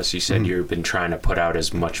process. You said you've been trying to put out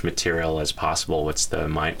as much material as possible. What's the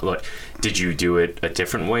mind? Look, did you do it a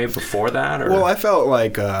different way before that? Or? Well, I felt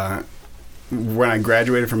like when I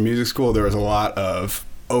graduated from music school, there was a lot of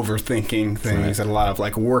overthinking things and a lot of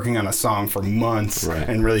like working on a song for months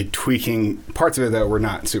and really tweaking parts of it that were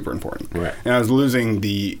not super important. Right. And I was losing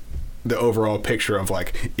the overall picture of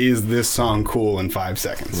like, is this song cool in 5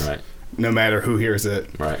 seconds? Right. No matter who hears it.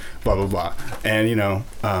 Right. Blah blah blah. And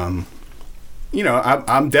I'm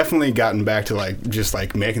definitely gotten back to like just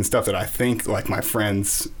like making stuff that I think like my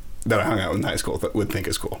friends that I hung out with in high school would think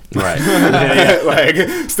is cool. Right. Like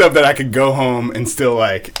stuff that I could go home and still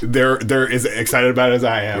like they're as excited about it as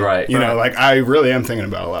I am. Right. You know, like I really am thinking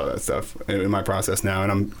about a lot of that stuff in my process now,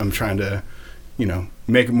 and I'm trying to,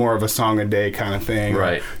 make more of a song a day kind of thing.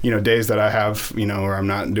 Right. Or, days that I have, where I'm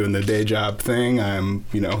not doing the day job thing, I'm,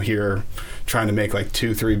 here trying to make like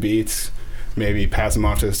 2-3 beats, maybe pass them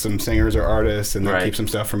off to some singers or artists, and then keep some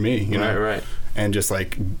stuff for me, you know? Right. And just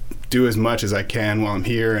like do as much as I can while I'm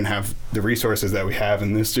here and have the resources that we have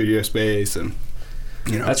in this studio space. And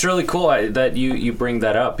that's really cool that you bring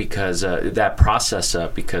that up, because that process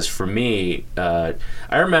up, because for me, I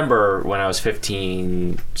remember when I was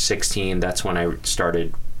 15, 16, that's when I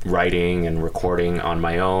started writing and recording on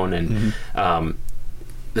my own, and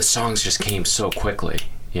the songs just came so quickly,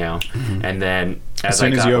 and then as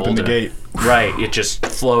soon I got as you opened older, the gate. Right, it just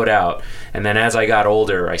flowed out. And then as I got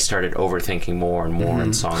older, I started overthinking more and more,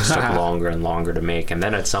 and songs took longer and longer to make. And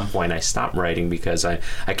then at some point I stopped writing because I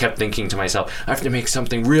kept thinking to myself, I have to make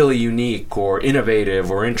something really unique or innovative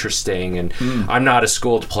or interesting, and I'm not a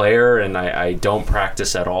schooled player, and I don't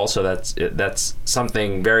practice at all, so that's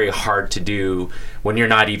something very hard to do when you're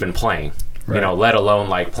not even playing. Right. Let alone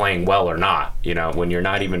like playing well or not, when you're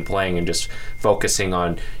not even playing and just focusing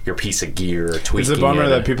on your piece of gear or tweaking. It's a bummer it.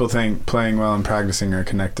 that people think playing well and practicing are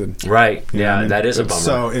connected. Right. You know what I mean? That is a bummer.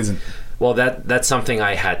 So isn't. Well, that's something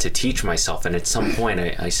I had to teach myself, and at some point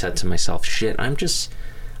I said to myself, shit, I'm just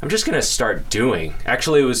gonna start doing.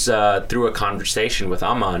 Actually, it was through a conversation with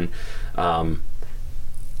Aman.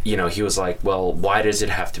 You know, he was like, well, why does it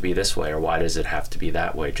have to be this way, or why does it have to be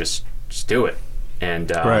that way? Just do it. And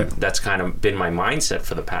that's kind of been my mindset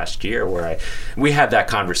for the past year, where we had that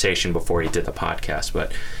conversation before he did the podcast.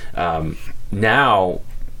 But now,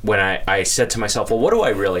 when I said to myself, well, what do I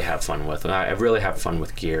really have fun with? And I really have fun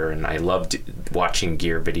with gear, and I loved watching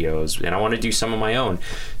gear videos, and I want to do some of my own.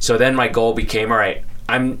 So then my goal became, all right,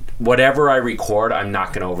 whatever I record, I'm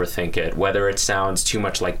not going to overthink it. Whether it sounds too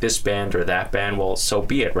much like this band or that band, well, so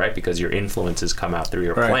be it, right? Because your influences come out through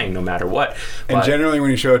your playing, no matter what. And generally, when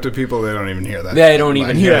you show it to people, they don't even hear that. They don't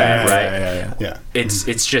even hear that, right? Yeah.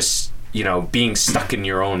 It's just, you know, being stuck in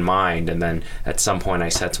your own mind. And then at some point, I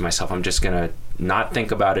said to myself, I'm just going to not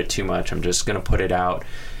think about it too much. I'm just going to put it out,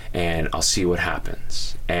 and I'll see what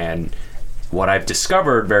happens. And what I've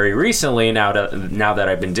discovered very recently, now that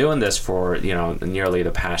I've been doing this for, you know, nearly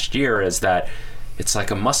the past year, is that it's like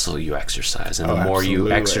a muscle you exercise, and the more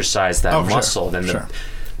you exercise that muscle, then the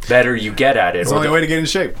better you get at it. It's the only way to get in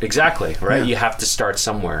shape. Exactly, right? Yeah. You have to start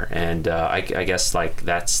somewhere, and I guess like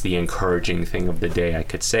that's the encouraging thing of the day, I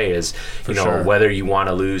could say, is, you know, whether you want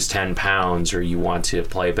to lose 10 pounds, or you want to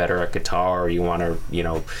play better at guitar, or you want to, you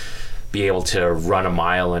know, be able to run a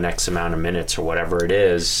mile in X amount of minutes, or whatever it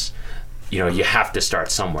is. You know, you have to start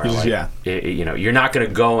somewhere. Like, you know, you're not going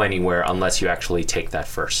to go anywhere unless you actually take that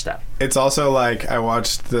first step. It's also like, I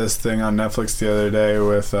watched this thing on Netflix the other day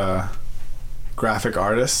with a graphic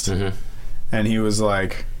artist, and he was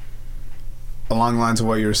like, along the lines of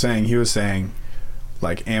what you were saying, he was saying,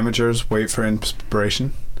 like, amateurs wait for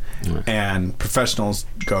inspiration, and professionals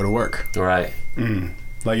go to work. Right.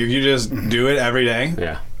 Like, if you just do it every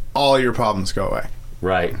day, all your problems go away.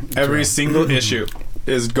 Right. Every single issue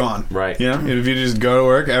is gone. Right. You know, if you just go to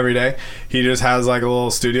work every day, he just has like a little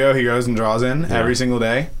studio he goes and draws in every single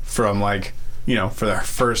day from, like, you know, for the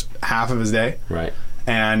first half of his day. Right.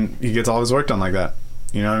 And he gets all his work done like that.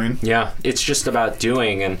 You know what I mean? Yeah. It's just about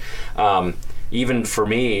doing. And even for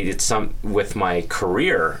me, it's with my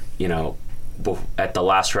career, you know, at the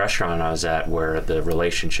last restaurant I was at, where the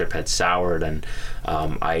relationship had soured, and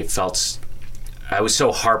I was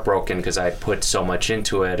so heartbroken because I put so much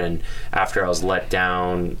into it, and after I was let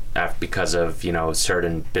down because of, you know,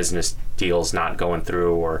 certain business deals not going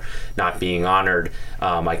through or not being honored,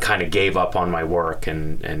 I kind of gave up on my work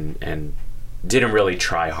and didn't really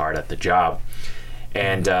try hard at the job.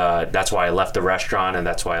 And that's why I left the restaurant, and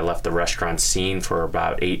that's why I left the restaurant scene for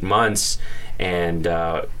about 8 months. And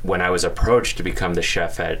when I was approached to become the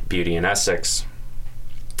chef at Beauty in Essex,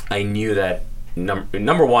 I knew that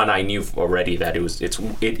number one, I knew already that it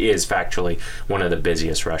is factually one of the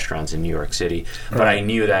busiest restaurants in New York City, but I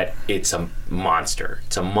knew that it's a monster.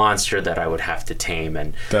 It's a monster that I would have to tame,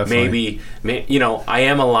 and maybe, you know, I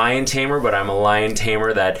am a lion tamer, but I'm a lion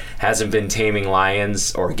tamer that hasn't been taming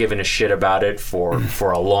lions or given a shit about it for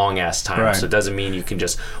a long ass time. Right. So it doesn't mean you can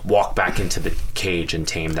just walk back into the cage and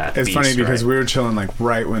tame that beast. It's funny because we were chilling like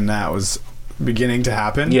right when that was beginning to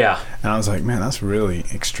happen. Yeah. And I was like, man, that's really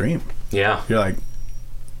extreme. Yeah. You're like,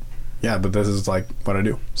 yeah, but this is like what I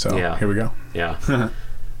do. So here we go. Yeah.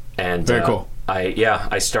 And very cool.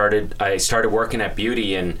 I started working at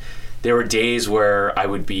Beauty, and there were days where I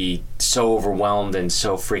would be so overwhelmed and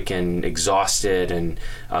so freaking exhausted and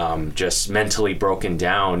just mentally broken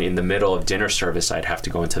down. In the middle of dinner service, I'd have to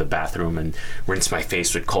go into the bathroom and rinse my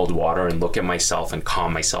face with cold water and look at myself and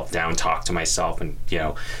calm myself down, talk to myself, and, you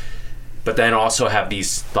know, but then also have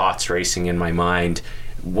these thoughts racing in my mind.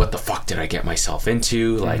 What the fuck did I get myself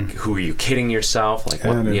into? Like, who are you kidding yourself? Like,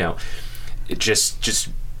 what, you know, it just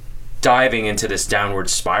diving into this downward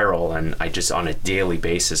spiral, and I just on a daily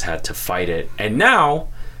basis had to fight it. And now,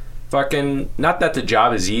 fucking, not that the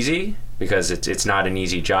job is easy, because it's not an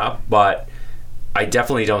easy job, but I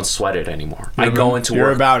definitely don't sweat it anymore. I go into work.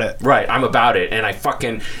 You're about it. Right, I'm about it. And I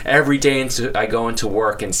fucking, every day I go into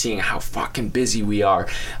work and seeing how fucking busy we are,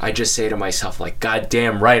 I just say to myself, like, God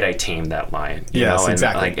damn right I tamed that lion. You know? And,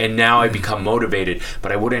 exactly. Like, and now I become motivated,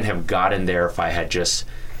 but I wouldn't have gotten there if I had just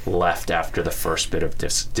left after the first bit of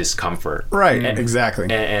discomfort. Right,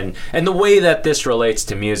 exactly. And the way that this relates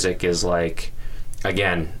to music is like,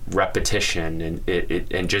 again, repetition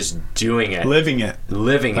and just doing it, living it,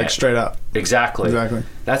 like straight up. Exactly.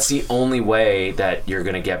 That's the only way that you're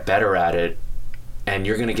going to get better at it, and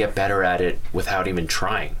you're going to get better at it without even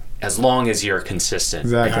trying, as long as you're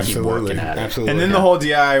consistent and keep working at it. And then the whole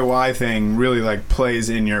DIY thing really like plays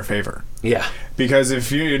in your favor. Yeah. Because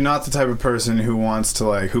if you're not the type of person who wants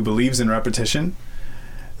to who believes in repetition,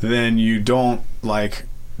 then you don't like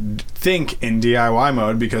think in DIY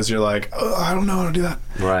mode because you're like, oh, I don't know how to do that.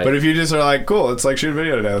 Right. But if you just are like, cool, let's like shoot a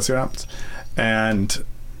video today, let's see what happens, and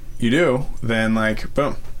you do, then like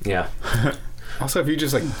boom. Yeah. Also, if you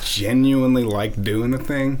just like genuinely like doing the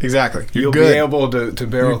thing, Exactly. You're you'll good. be able to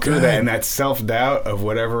barrel through good. that, and that self-doubt of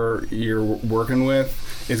whatever you're working with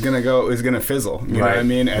is gonna fizzle. You know what I Right,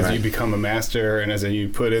 mean? As right. you become a master, and as you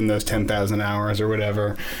put in those 10,000 hours or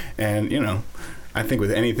whatever, and I think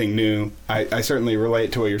with anything new, I certainly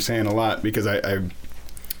relate to what you're saying a lot, because I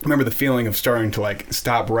remember the feeling of starting to like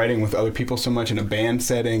stop writing with other people so much in a band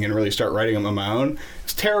setting and really start writing them on my own.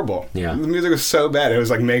 It's terrible. Yeah. The music was so bad. It was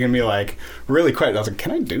like making me like really quiet. I was like,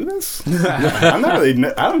 can I do this? I'm not really,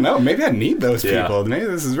 I don't know. Maybe I need those Yeah. people. Maybe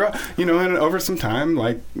this is wrong. And over some time,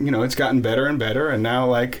 like, it's gotten better and better. And now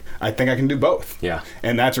like, I think I can do both. Yeah.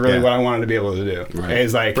 And that's really Yeah. what I wanted to be able to do. Right.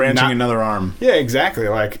 Is like Branching another arm. Yeah, exactly.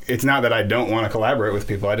 Like, it's not that I don't want to collaborate with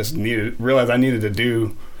people. I just realized I needed to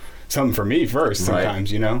do something for me first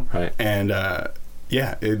sometimes, Right. And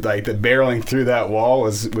like the barreling through that wall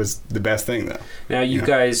was the best thing, though. Now, you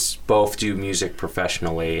guys both do music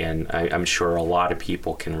professionally, and I'm sure a lot of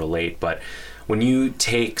people can relate, but when you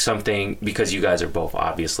take something, because you guys are both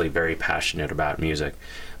obviously very passionate about music,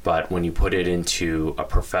 but when you put it into a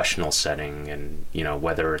professional setting, and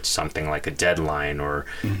whether it's something like a deadline, or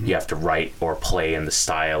you have to write or play in the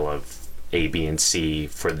style of A, B, and C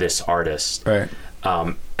for this artist, Right.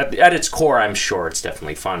 At its core, I'm sure it's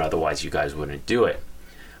definitely fun. Otherwise, you guys wouldn't do it.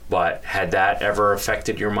 But had that ever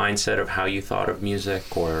affected your mindset of how you thought of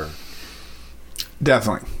music, or?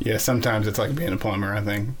 Definitely. Yeah, sometimes it's like being a plumber, I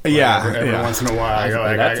think. Like, Yeah, Every yeah. once in a while, I go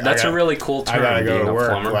like, That's a really cool term. I gotta go being to a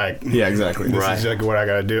work. plumber. Like, Yeah, exactly. this Right. is like what I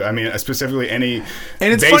gotta do. I mean, specifically any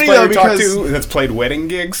And it's bass funny, player though, we talk because- to that's played wedding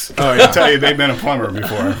gigs. Oh, yeah. I'll tell you, they've been a plumber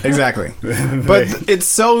before. Exactly. But it's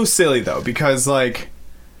so silly though, because like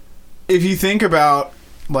if you think about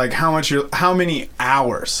like how many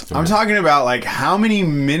hours, I'm talking about like how many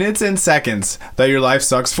minutes and seconds that your life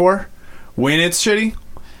sucks for when it's shitty,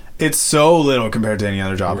 it's so little compared to any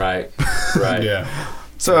other job. Right. Right. Yeah.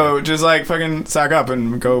 So just like fucking sack up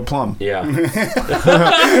and go plumb. Yeah. You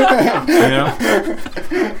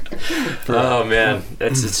know? Oh man,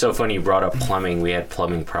 it's so funny you brought up plumbing. We had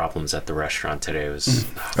plumbing problems at the restaurant today. It was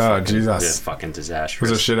Jesus. fucking disastrous.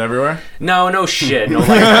 Was there shit everywhere? No shit. No,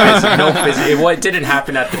 like it didn't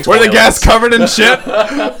happen at the Were the toilets. guests covered in shit?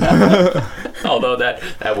 Although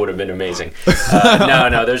that would have been amazing.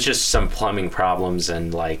 No, there's just some plumbing problems,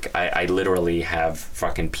 and like I literally have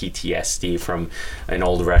fucking PTSD from an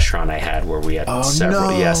old restaurant I had where we had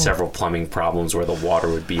several plumbing problems where the water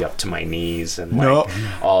would be up to my knees, and like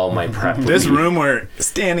all my prep. would This be- room we're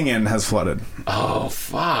standing in has flooded. Oh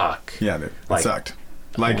fuck. Yeah, dude. Like, it sucked.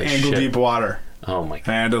 Like holy ankle shit. deep water. Oh my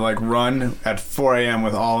god. I had to like run at 4 a.m.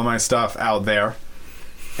 with all of my stuff out there,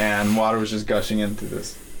 and water was just gushing in through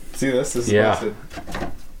this. See this? This is Yeah. busted.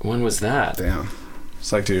 When was that? Damn.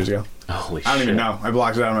 It's like 2 years ago. Holy shit. I don't even know. I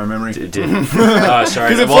blocked it out of my memory. It did. Oh, sorry.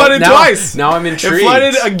 Because it flooded twice. Now I'm intrigued. It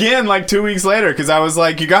flooded again like 2 weeks later because I was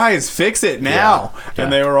like, you guys, fix it now. Yeah.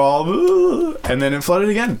 And they were all, "Ooh," and then it flooded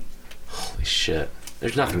again. Holy shit.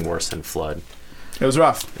 There's nothing worse than flood. It was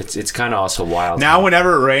rough. It's kind of also wild. Now,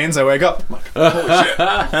 whenever it rains, I wake up. I'm like, holy shit.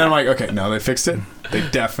 And I'm like, okay, no, they fixed it. They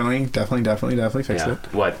definitely fixed it.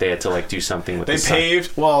 What, they had to like do something with They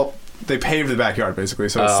the paved the backyard basically,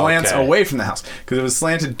 so it Oh, slants okay. away from the house because it was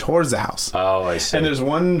slanted towards the house. Oh, I see. And there's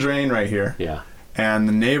one drain right here, Yeah. and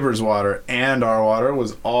the neighbor's water and our water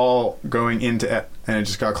was all going into it, and it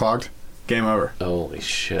just got clogged. Game over. Holy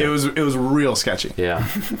shit. It was real sketchy, Yeah.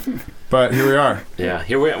 but here we are. Yeah.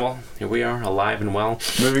 Here we are, alive and well.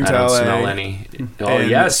 Moving I to don't LA smell any. Oh, in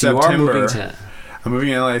yes, you are September. moving to. I'm moving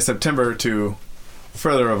to LA September to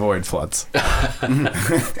further avoid floods.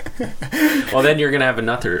 Well, then you're gonna have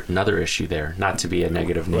another issue there. Not to be a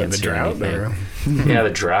negative What, the Nancy or drought? anything. Yeah, the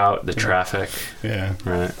drought, the traffic. Yeah.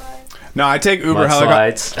 Right. No, I take Uber helicopter.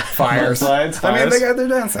 Mudslides. Fires. I mean, Fires. they got their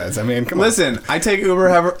downsides. I mean, come Listen, I take Uber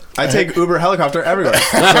helicopter everywhere.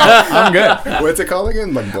 So I'm good. on. What's it called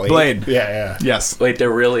again? Like Blade? Blade. Yeah. Yes. Wait,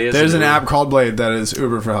 there really is. There's an app called Blade that is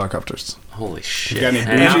Uber for helicopters. Holy shit! got any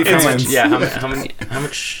And how, bougie how much? fans? Yeah,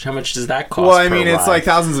 how much does that cost? Well, I per mean, it's ride? like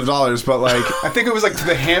thousands of dollars, but like, I think it was like to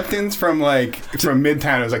the Hamptons from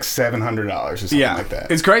Midtown. It was like $700 or something yeah, like that.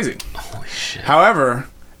 it's crazy. Holy shit! However,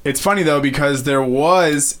 it's funny though because there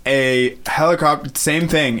was a helicopter, same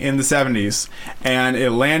thing in the 70s, and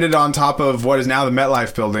it landed on top of what is now the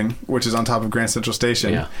MetLife building, which is on top of Grand Central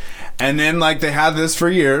Station. Yeah. And then like they had this for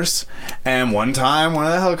years, and one time one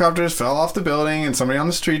of the helicopters fell off the building and somebody on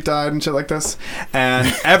the street died and shit like this,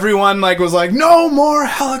 and everyone like was like, no more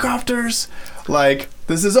helicopters, like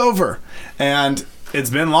this is over. And it's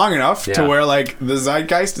been long enough to where like the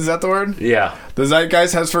zeitgeist, is that the word? Yeah. The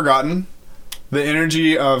zeitgeist has forgotten. The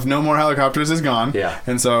energy of no more helicopters is gone. Yeah.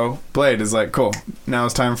 And so Blade is like, cool, now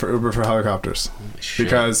it's time for Uber for helicopters.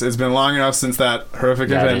 Because it's been long enough since that horrific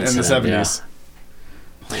event in the 70s.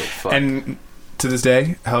 Holy fuck. And to this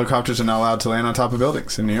day, helicopters are not allowed to land on top of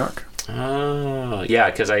buildings in New York. Oh, yeah,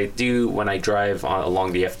 because I do, when I drive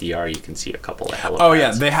along the FDR, you can see a couple of helipads. Oh,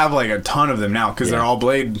 yeah, they have like a ton of them now because they're all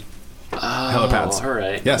Blade helipads. All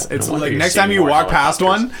right. Yes, it's No wonder like you're next seeing time you more walk past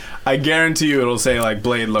helicopters. one, I guarantee you it'll say like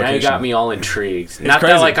Blade location. Now you got me all intrigued. Not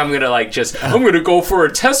crazy. that like I'm gonna go for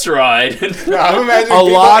a test ride. No, I'm imagining A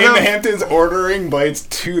people lot in of- the Hamptons ordering Blades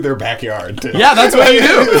to their backyard. Too. Yeah, that's what you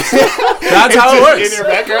do. That's how it Just works. in your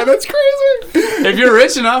backyard. That's crazy. If you're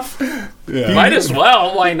rich enough. Yeah. Might as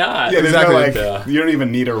well. Why not? Yeah, there's Exactly. no, like, you don't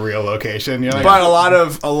even need a real location. You're like, But a lot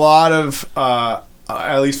of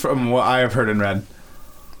at least from what I have heard and read,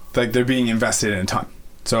 like they're being invested in a ton.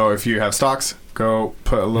 So if you have stocks, go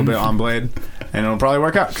put a little bit on Blade, and it'll probably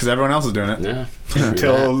work out because everyone else is doing it. Yeah.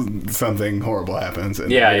 until something horrible happens,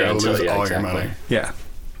 and Yeah, you're yeah, gonna lose until- yeah, all exactly. your money. Yeah,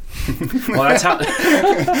 Well, that's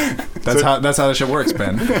how. that's how the shit works,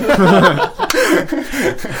 Ben.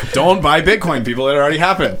 Don't buy Bitcoin, people. It already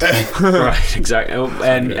happened. Right. Exactly. Oh,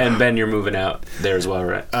 and Ben, you're moving out there as well,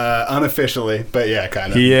 right? Unofficially, but yeah,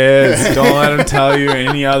 kind of. He is. Don't let him tell you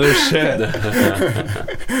any other shit.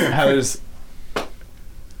 Heather's.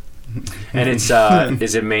 And it's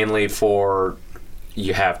is it mainly for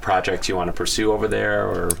you have projects you want to pursue over there,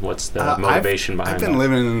 or what's the motivation behind I've that? been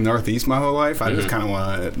living in the Northeast my whole life. I just kind of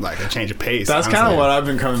want like a change of pace. That's kind of honestly. what I've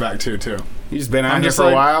been coming back to too. You just been out I'm here just for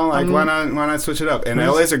like, a while. Like, I'm- why not switch it up? And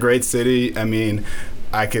LA's a great city. I mean,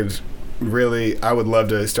 I would love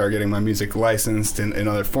to start getting my music licensed in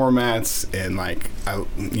other formats. And like,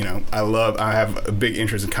 I have a big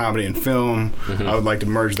interest in comedy and film. Mm-hmm. I would like to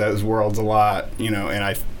merge those worlds a lot.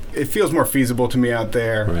 And it feels more feasible to me out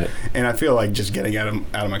there. Right. And I feel like just getting out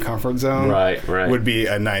of my comfort zone Right. would be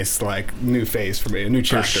a nice like new phase for me, a new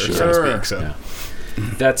chapter, so sure. to speak. So. Yeah.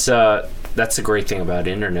 That's the great thing about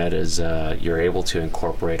internet is you're able to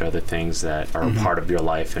incorporate other things that are a part of your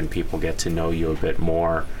life, and people get to know you a bit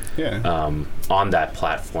more on that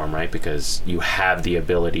platform, right? Because you have the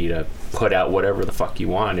ability to put out whatever the fuck you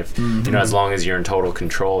want. If as long as you're in total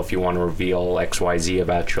control, if you want to reveal XYZ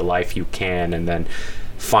about your life, you can, and then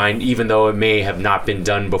find, even though it may have not been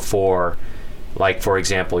done before, like for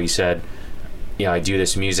example, you said, I do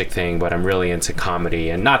this music thing, but I'm really into comedy.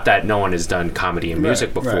 And not that no one has done comedy and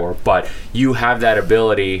music before, but you have that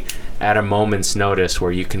ability at a moment's notice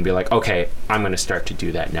where you can be like, okay, I'm going to start to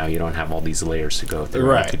do that now. You don't have all these layers to go through.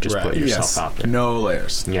 Right, You could just right. put yourself Yes. out there. No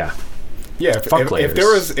layers. Yeah. Yeah, Fuck if layers.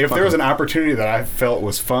 there was an opportunity that I felt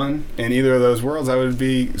was fun in either of those worlds, I would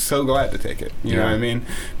be so glad to take it. You know what I mean?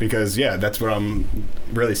 Because that's what I'm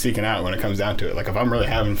really seeking out when it comes down to it. Like if I'm really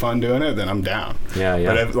having fun doing it, then I'm down. Yeah, yeah.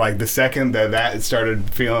 But if, like the second that started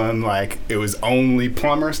feeling like it was only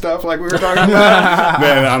plumber stuff, like we were talking about,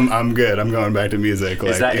 then I'm good. I'm going back to music.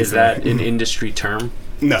 Is that an industry term?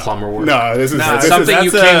 no plumber work? No, this is That's this something is,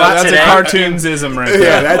 you came up That's today. a cartoonsism right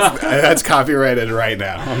there. yeah, that's copyrighted right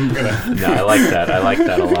now. I'm gonna. No, I like that. I like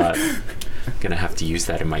that a lot. Gonna have to use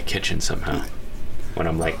that in my kitchen somehow when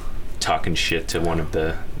I'm like talking shit to one of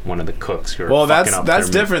the cooks who are Well, fucking up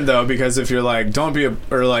that's their different though, because if you're like,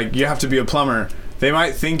 you have to be a plumber, they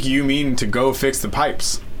might think you mean to go fix the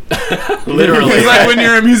pipes. literally. It's like when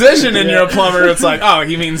you're a musician and you're a plumber, it's like, oh,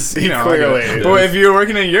 he means He clearly is. But if you're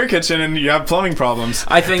working in your kitchen and you have plumbing problems,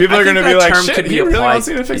 I think people are going to be that like, term shit, could be he really applied- wants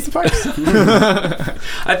you to fix the pipes.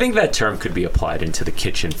 I think that term could be applied into the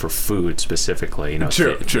kitchen for food specifically.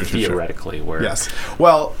 True. Theoretically, where Yes.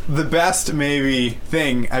 Well, the best maybe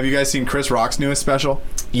thing. Have you guys seen Chris Rock's newest special?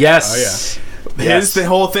 Yes. His the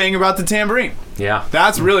whole thing about the tambourine. Yeah.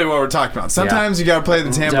 That's really what we're talking about. Sometimes you got to play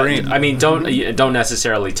the tambourine. I mean, don't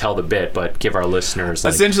necessarily tell the bit, but give our listeners.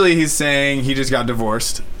 Like, Essentially, he's saying he just got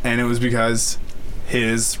divorced, and it was because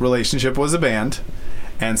his relationship was a band.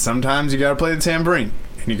 And sometimes you got to play the tambourine,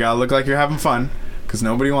 and you got to look like you're having fun, because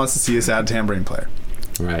nobody wants to see a sad tambourine player.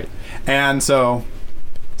 right. And so,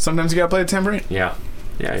 sometimes you got to play the tambourine Yeah.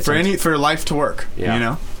 Yeah. for life to work. Yeah. You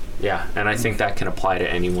know. Yeah, and I think that can apply to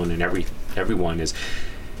anyone and everyone is.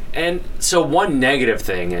 And so one negative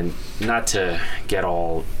thing, and not to get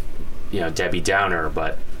all, Debbie Downer,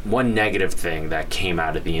 but one negative thing that came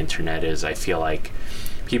out of the internet is I feel like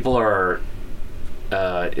people are,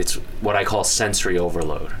 it's what I call sensory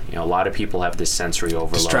overload. A lot of people have this sensory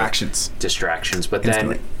overload. Distractions. But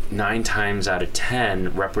Instantly. then 9 times out of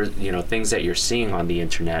 10, things that you're seeing on the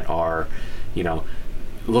internet are,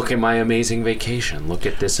 look at my amazing vacation. Look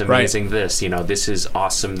at this amazing this. You know, this is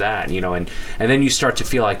awesome that. You know, and then you start to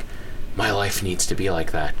feel like my life needs to be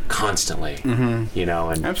like that constantly. You know,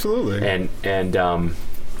 and absolutely. And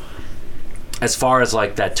as far as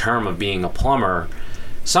like that term of being a plumber,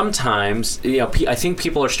 sometimes, you know, I think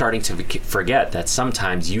people are starting to forget that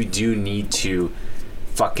sometimes you do need to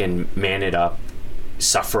fucking man it up,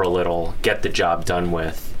 suffer a little, get the job done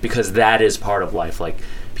with, because that is part of life. Like,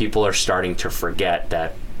 people are starting to forget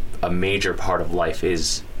that a major part of life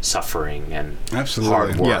is suffering and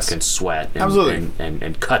hard work and sweat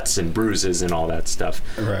and cuts and bruises and all that stuff.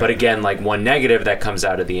 Right. But again, like, one negative that comes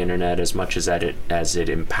out of the internet, as much as it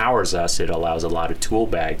empowers us, it allows a lot of tool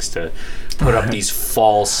bags to put up these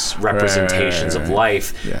false representations of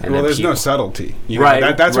life. And well, there's no subtlety. You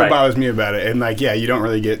know, that's what bothers me about it. And like, you don't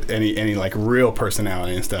really get any like real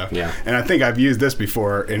personality and stuff. Yeah. And I think I've used this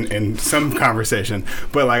before in some conversation,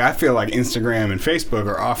 but like, I feel like Instagram and Facebook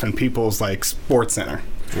are often people's like sports center.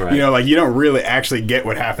 Right. You know, like, you don't really actually get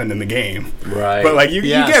what happened in the game. Right. But, like, you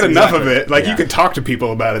get enough of it. Like, you can talk to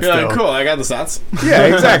people about it. You're still. Like, cool, I got the stats. Yeah,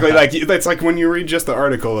 exactly. Like, it's like when you read just the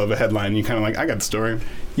article of a headline, you kind of like, I got the story.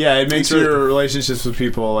 Yeah, it makes your relationships with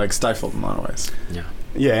people, like, stifled in a lot of ways. Yeah.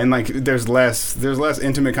 Yeah, and like there's less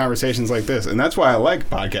intimate conversations like this, and that's why I like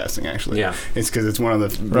podcasting. Actually, yeah, it's because it's one of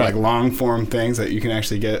the like long form things that you can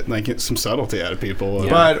actually get some subtlety out of people.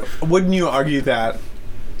 But wouldn't you argue that,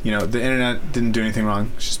 you know, the internet didn't do anything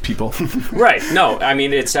wrong? It's just people. Right. No, I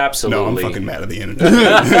mean, it's absolutely... No, I'm fucking mad at the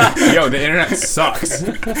internet. Yo, the internet sucks.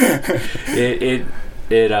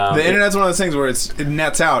 The internet's one of those things where it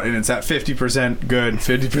nets out and it's at 50% good,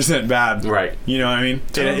 50% bad. Right. You know what I mean?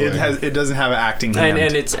 Totally. It doesn't have an acting hand.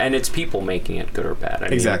 And it's people making it good or bad. I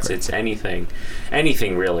mean, exactly. It's anything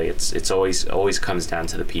really. It's always comes down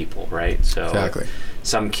to the people, right? So exactly.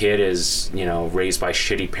 Some kid is, you know, raised by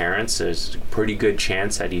shitty parents. There's a pretty good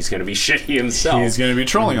chance that he's going to be shitty himself. He's going to be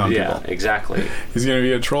trolling on people. Yeah, exactly. He's going to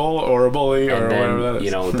be a troll or a bully or whatever that is. You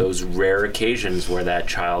know, those rare occasions where that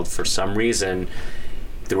child, for some reason,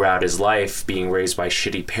 throughout his life, being raised by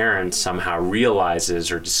shitty parents, somehow realizes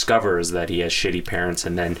or discovers that he has shitty parents,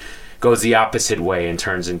 and then goes the opposite way and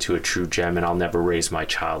turns into a true gem. And I'll never raise my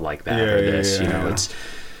child like that or this. You know,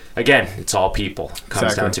 it's all people. It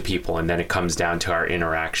comes down to people, and then it comes down to our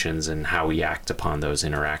interactions and how we act upon those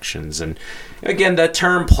interactions. And again, that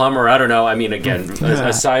term plumber, I don't know. I mean, again,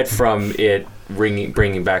 aside from it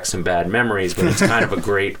bringing back some bad memories, but it's kind of a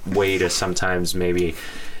great way to sometimes maybe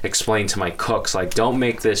explain to my cooks, like, don't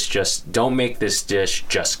make this dish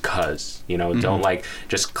just cause, you know, don't like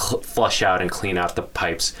just flush out and clean out the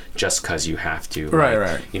pipes just cause you have to.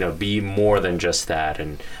 Right. You know, be more than just that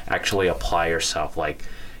and actually apply yourself. Like,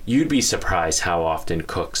 you'd be surprised how often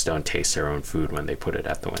cooks don't taste their own food when they put it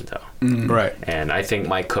at the window. Right. And I think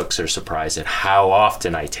my cooks are surprised at how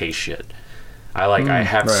often I taste shit. I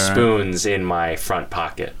have spoons in my front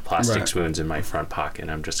pocket, plastic spoons in my front pocket, and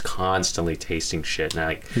I'm just constantly tasting shit.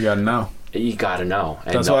 And you gotta know. You gotta know.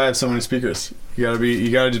 And that's why I have so many speakers. You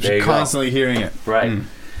gotta just be constantly hearing it. Right. You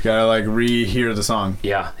gotta like re-hear the song.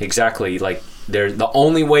 Yeah, exactly. Like, the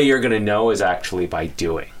only way you're gonna know is actually by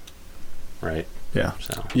doing. Right. Yeah.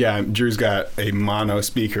 So. Yeah, Drew's got a mono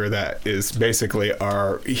speaker that is basically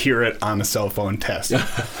our hear it on a cell phone test.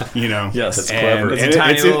 You know? Yes, that's clever.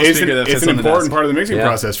 It's an important part of the mixing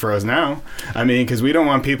process for us now. I mean, because we don't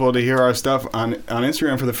want people to hear our stuff on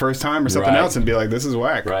Instagram for the first time or something else and be like, this is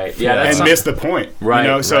whack. Right. Yeah. And miss the point. Right. You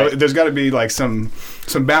know? So there's got to be like some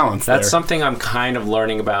balance That's something I'm kind of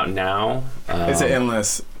learning about now. It's an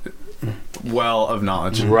endless well of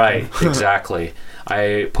knowledge. Right. Exactly.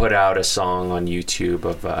 I put out a song on YouTube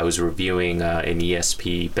of I was reviewing an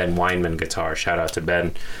ESP Ben Weinman guitar. Shout out to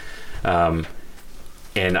Ben.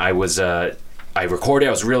 And I recorded.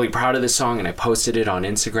 I was really proud of this song, and I posted it on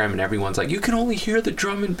Instagram. And everyone's like, "You can only hear the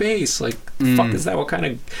drum and bass. Like, fuck is that? What kind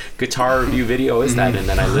of guitar review video is that?" And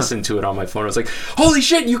then I listened to it on my phone. I was like, "Holy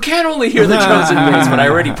shit! You can only hear the drums and bass." But I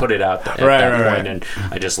already put it out at that point, and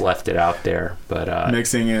I just left it out there. But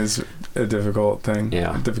mixing is a difficult thing.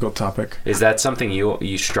 Yeah, a difficult topic. Is that something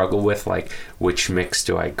you struggle with? Like, which mix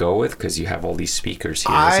do I go with? Because you have all these speakers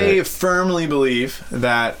here. I firmly believe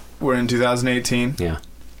that we're in 2018. Yeah.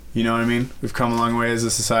 You know what I mean? We've come a long way as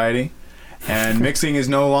a society, and mixing is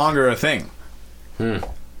no longer a thing.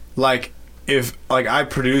 Like, if I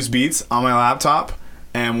produce beats on my laptop,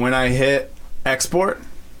 and when I hit export,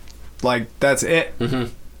 like, that's it.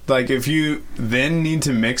 Like, if you then need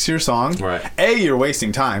to mix your song, A, you're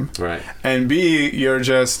wasting time, and B, you're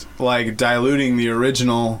just like diluting the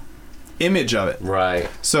original image of it. Right.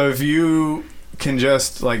 So if you can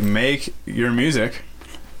just like make your music,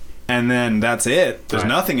 and then that's it, there's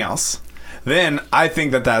nothing else, then I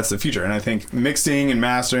think that that's the future. And I think mixing and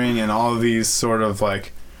mastering and all of these sort of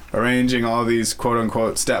like arranging all of these quote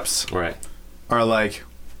unquote steps Right. are like,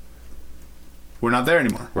 we're not there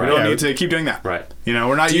anymore. Right. We don't Yeah. need to keep doing that. Right. You know,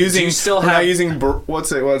 we're not Do you using. still we're not have- using.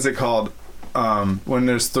 What's it called? When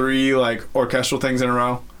there's 3 like orchestral things in a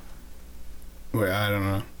row. Wait, I don't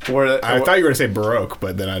know. Where I thought you were going to say Baroque,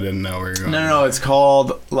 but then I didn't know where you're going. No, it's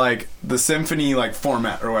called like the symphony like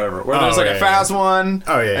format or whatever. Where there's like yeah, a fast one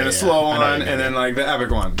and a slow I know what one you mean. and then like the epic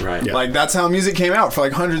one. Right. Yeah. Like that's how music came out for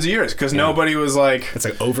like hundreds of years because nobody was like. It's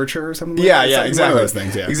like overture or something. Yeah, like that? yeah, It's like exactly. One of those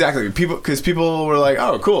things. Yeah. Exactly. Because people were like,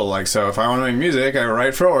 oh, cool. Like, so if I want to make music, I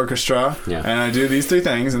write for orchestra and I do these 3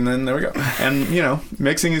 things and then there we go. And, you know,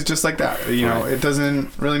 mixing is just like that. You know, it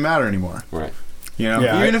doesn't really matter anymore. Right. You know,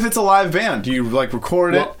 Yeah, even if it's a live band, you like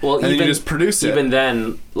record it and then you just produce it. Even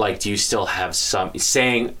then, like, do you still have some,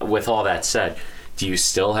 saying with all that said, do you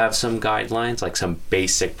still have some guidelines, like some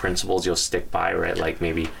basic principles you'll stick by, right? Like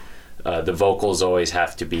maybe the vocals always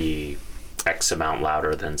have to be X amount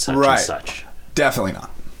louder than such and such. Definitely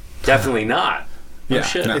not. Definitely not. Yeah, Oh,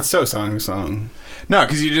 shit. no. It's so song to song. No,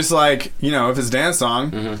 because you just like, you know, if it's a dance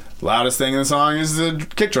song, loudest thing in the song is the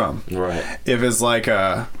kick drum. Right. If it's like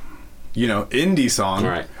a, you know, indie song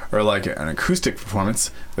Right. or like an acoustic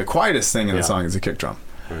performance, the quietest thing in the song is a kick drum.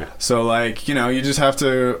 Right. So like, you know, you just have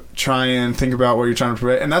to try and think about what you're trying to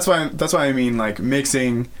prevent, and that's why I mean like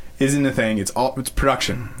mixing isn't a thing. It's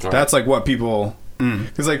production. Right. That's like what people,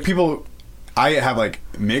 because like people, I have like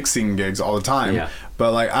mixing gigs all the time,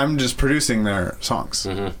 but like I'm just producing their songs.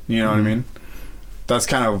 You know what I mean? That's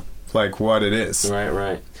kind of like what it is.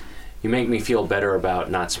 Right. You make me feel better about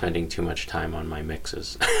not spending too much time on my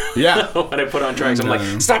mixes. Yeah. When I put on tracks, I'm like,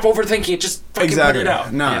 stop overthinking it, just fucking put it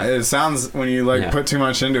out. No, it sounds, when you like put too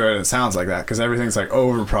much into it, it sounds like that because everything's like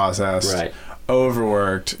over processed,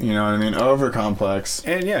 overworked, you know what I mean, over complex.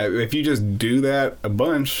 And yeah, if you just do that a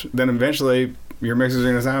bunch, then eventually your mixes are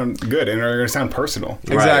going to sound good and are going to sound personal.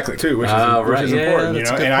 Exactly. Too, which is important, you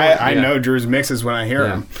know. And I know Drew's mixes when I hear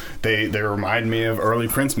them. They remind me of early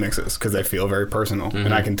Prince mixes because they feel very personal,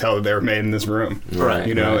 and I can tell that they were made in this room. Right.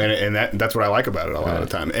 You know, and that's what I like about it a lot of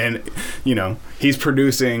the time. And you know, he's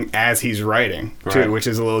producing as he's writing too, which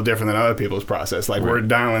is a little different than other people's process. Like we're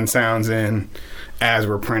dialing sounds in as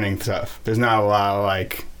we're printing stuff. There's not a lot of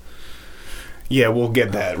like, yeah, we'll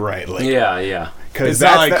get that right. Like, It's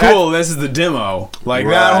not like, cool, this is the demo. Like,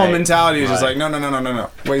 that whole mentality is just like, no.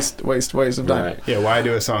 Waste of time. Right. Yeah, why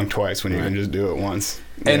do a song twice when you can just do it once?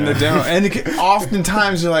 And the demo, and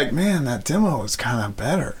oftentimes you're like, man, that demo is kind of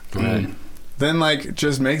better. Right. Then, like,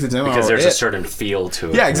 just make the demo. Because there's a certain feel to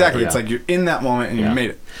it. Yeah, exactly. It's like you're in that moment and you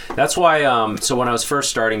made it. That's why, so when I was first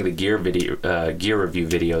starting the gear review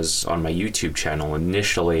videos on my YouTube channel,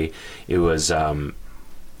 initially it was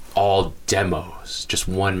all demos, just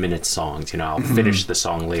 1 minute songs. You know, I'll finish the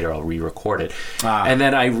song later, I'll re-record it. And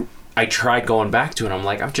then I tried going back to it, and I'm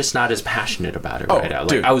like, I'm just not as passionate about it right now. Like,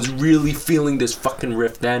 dude. I was really feeling this fucking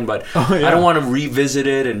riff then, but I don't want to revisit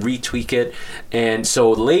it and retweak it. And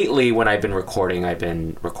so lately, when I've been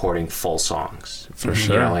recording full songs. For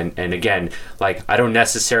sure. You know, and again, like, I don't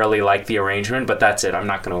necessarily like the arrangement, but that's it. I'm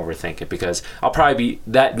not going to overthink it because I'll probably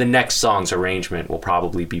the next song's arrangement will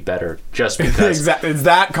probably be better just because. Exactly. It's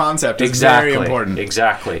that concept. It's very important.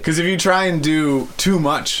 Exactly. Because if you try and do too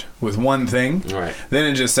much with one thing, Right. then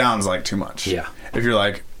it just sounds like too much. Yeah. If you're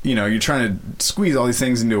like, you know, you're trying to squeeze all these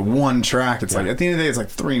things into one track, it's like, at the end of the day, it's like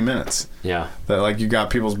 3 minutes. Yeah. That, like, you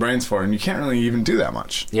got people's brains for, and you can't really even do that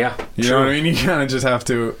much. Yeah. You know what I mean? You kind of just have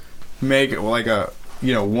to make it like a,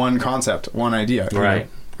 you know, one concept, one idea. Right.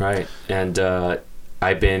 And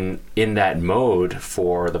I've been in that mode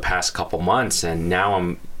for the past couple months, and now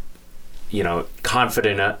I'm, you know,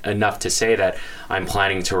 confident enough to say that I'm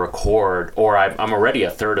planning to record, or I'm already a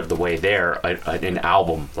third of the way there, an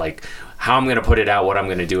album. Like, how I'm going to put it out, what I'm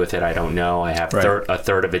going to do with it, I don't know. I have a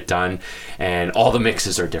third of it done, and all the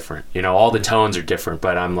mixes are different. You know, all the tones are different,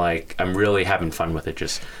 but I'm really having fun with it.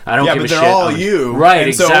 Just, I don't give a shit. Yeah, but they're all you. Right,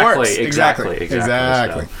 and so it works. Exactly.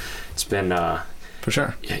 Exactly. So it's been... for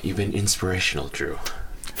sure. Yeah, you've been inspirational, Drew.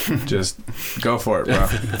 Just go for it, bro.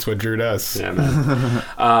 That's what Drew does. Yeah,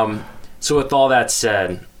 man. So with all that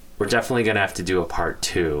said, we're definitely going to have to do a part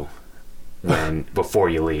 2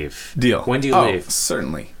 before you leave. Deal. When do you leave?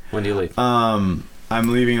 Certainly. When do you leave? I'm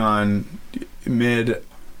leaving on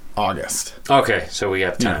mid-August. Okay, so we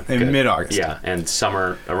have time. Yeah, in mid-August. Yeah, and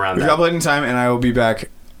summer around We've that. got plenty of time, and I will be back,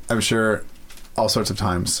 I'm sure, all sorts of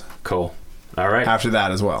times. Cool. All right. After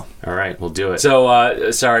that as well. All right, we'll do it.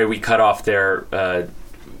 So, sorry, we cut off there.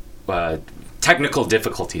 technical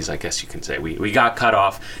difficulties, I guess you can say. We got cut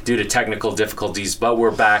off due to technical difficulties, but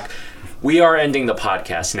we're back. We are ending the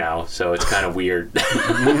podcast now, so it's kind of weird.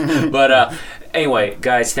 But anyway,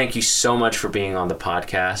 guys, thank you so much for being on the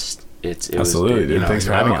podcast. Absolutely, dude. Thanks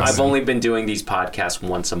for having us. I've only been doing these podcasts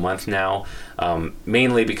once a month now,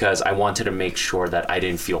 mainly because I wanted to make sure that I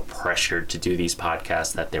didn't feel pressured to do these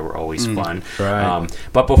podcasts, that they were always fun. Right.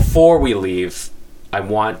 But before we leave, I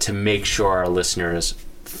want to make sure our listeners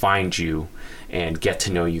find you and get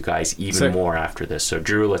to know you guys even more after this. So,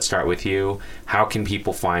 Drew, let's start with you. How can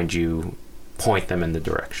people find you? Point them in the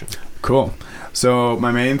direction. Cool. So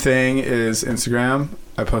my main thing is Instagram.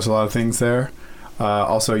 I post a lot of things there.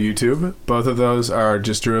 Also YouTube. Both of those are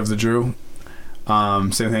just Drew of the Drew.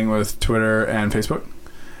 Same thing with Twitter and Facebook.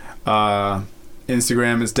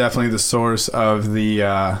 Instagram is definitely the source of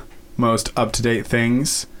the most up-to-date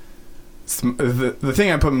things. It's the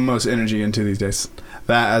thing I put most energy into these days.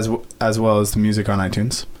 That as well as the music on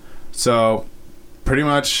iTunes. So pretty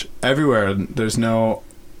much everywhere. There's no,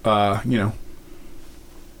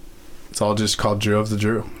 it's all just called Drew of the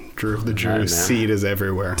Drew. Drew of the Drew. Seed is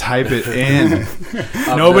everywhere. Type it in.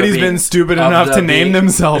 Nobody's been stupid enough to name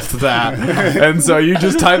themselves that. And so you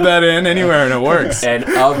just type that in anywhere and it works. And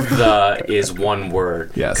of the is one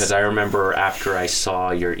word. Yes. Because I remember after I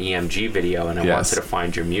saw your EMG video and I wanted to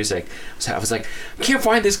find your music, so I was like, I can't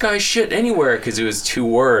find this guy's shit anywhere because it was 2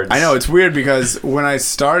 words. I know, it's weird because when I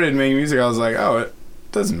started making music, I was like, oh, it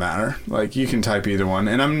doesn't matter. Like, you can type either one.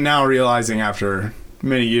 And I'm now realizing after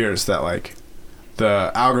many years that, like,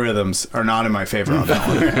 the algorithms are not in my favor on that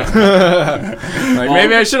one.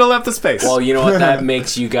 Maybe I should have left the space. Well, you know what? That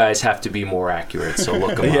makes you guys have to be more accurate, so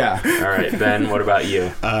look them up. All right, Ben, what about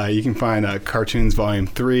you? You can find Carrtoons Volume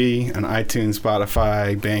 3 on iTunes,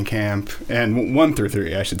 Spotify, Bandcamp, and 1 through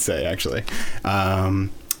 3, I should say, actually.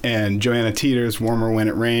 And Joanna Teeter's Warmer When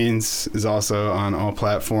It Rains is also on all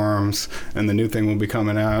platforms, and the new thing will be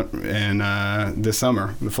coming out in this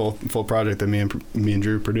summer, the full project that me and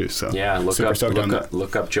Drew produced. So yeah, look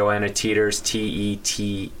up Joanna Teeters,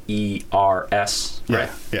 Teeters, right?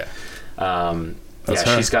 Yeah.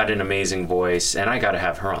 She's got an amazing voice, and I got to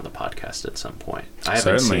have her on the podcast at some point. I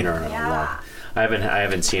haven't seen her in a long. I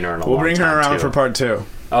haven't seen her in a long time. We'll bring her around for part 2.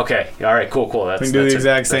 Okay. All right. Cool. We can do the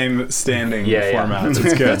exact same standing format. It's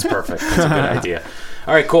good. That's perfect. That's a good idea.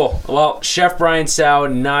 All right. Cool. Well, Chef Brian Sau,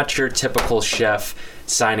 not your typical chef,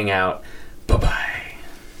 signing out. Bye-bye.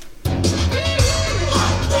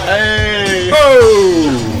 Hey!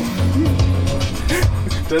 Oh!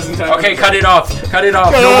 Okay, cut it off. Cut it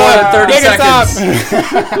off. No more than 30 seconds.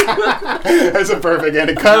 That's a perfect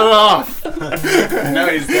ending. Cut it off. No,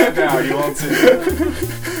 he's dead now. You won't see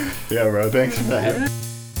it. Yeah, bro. Thanks for that.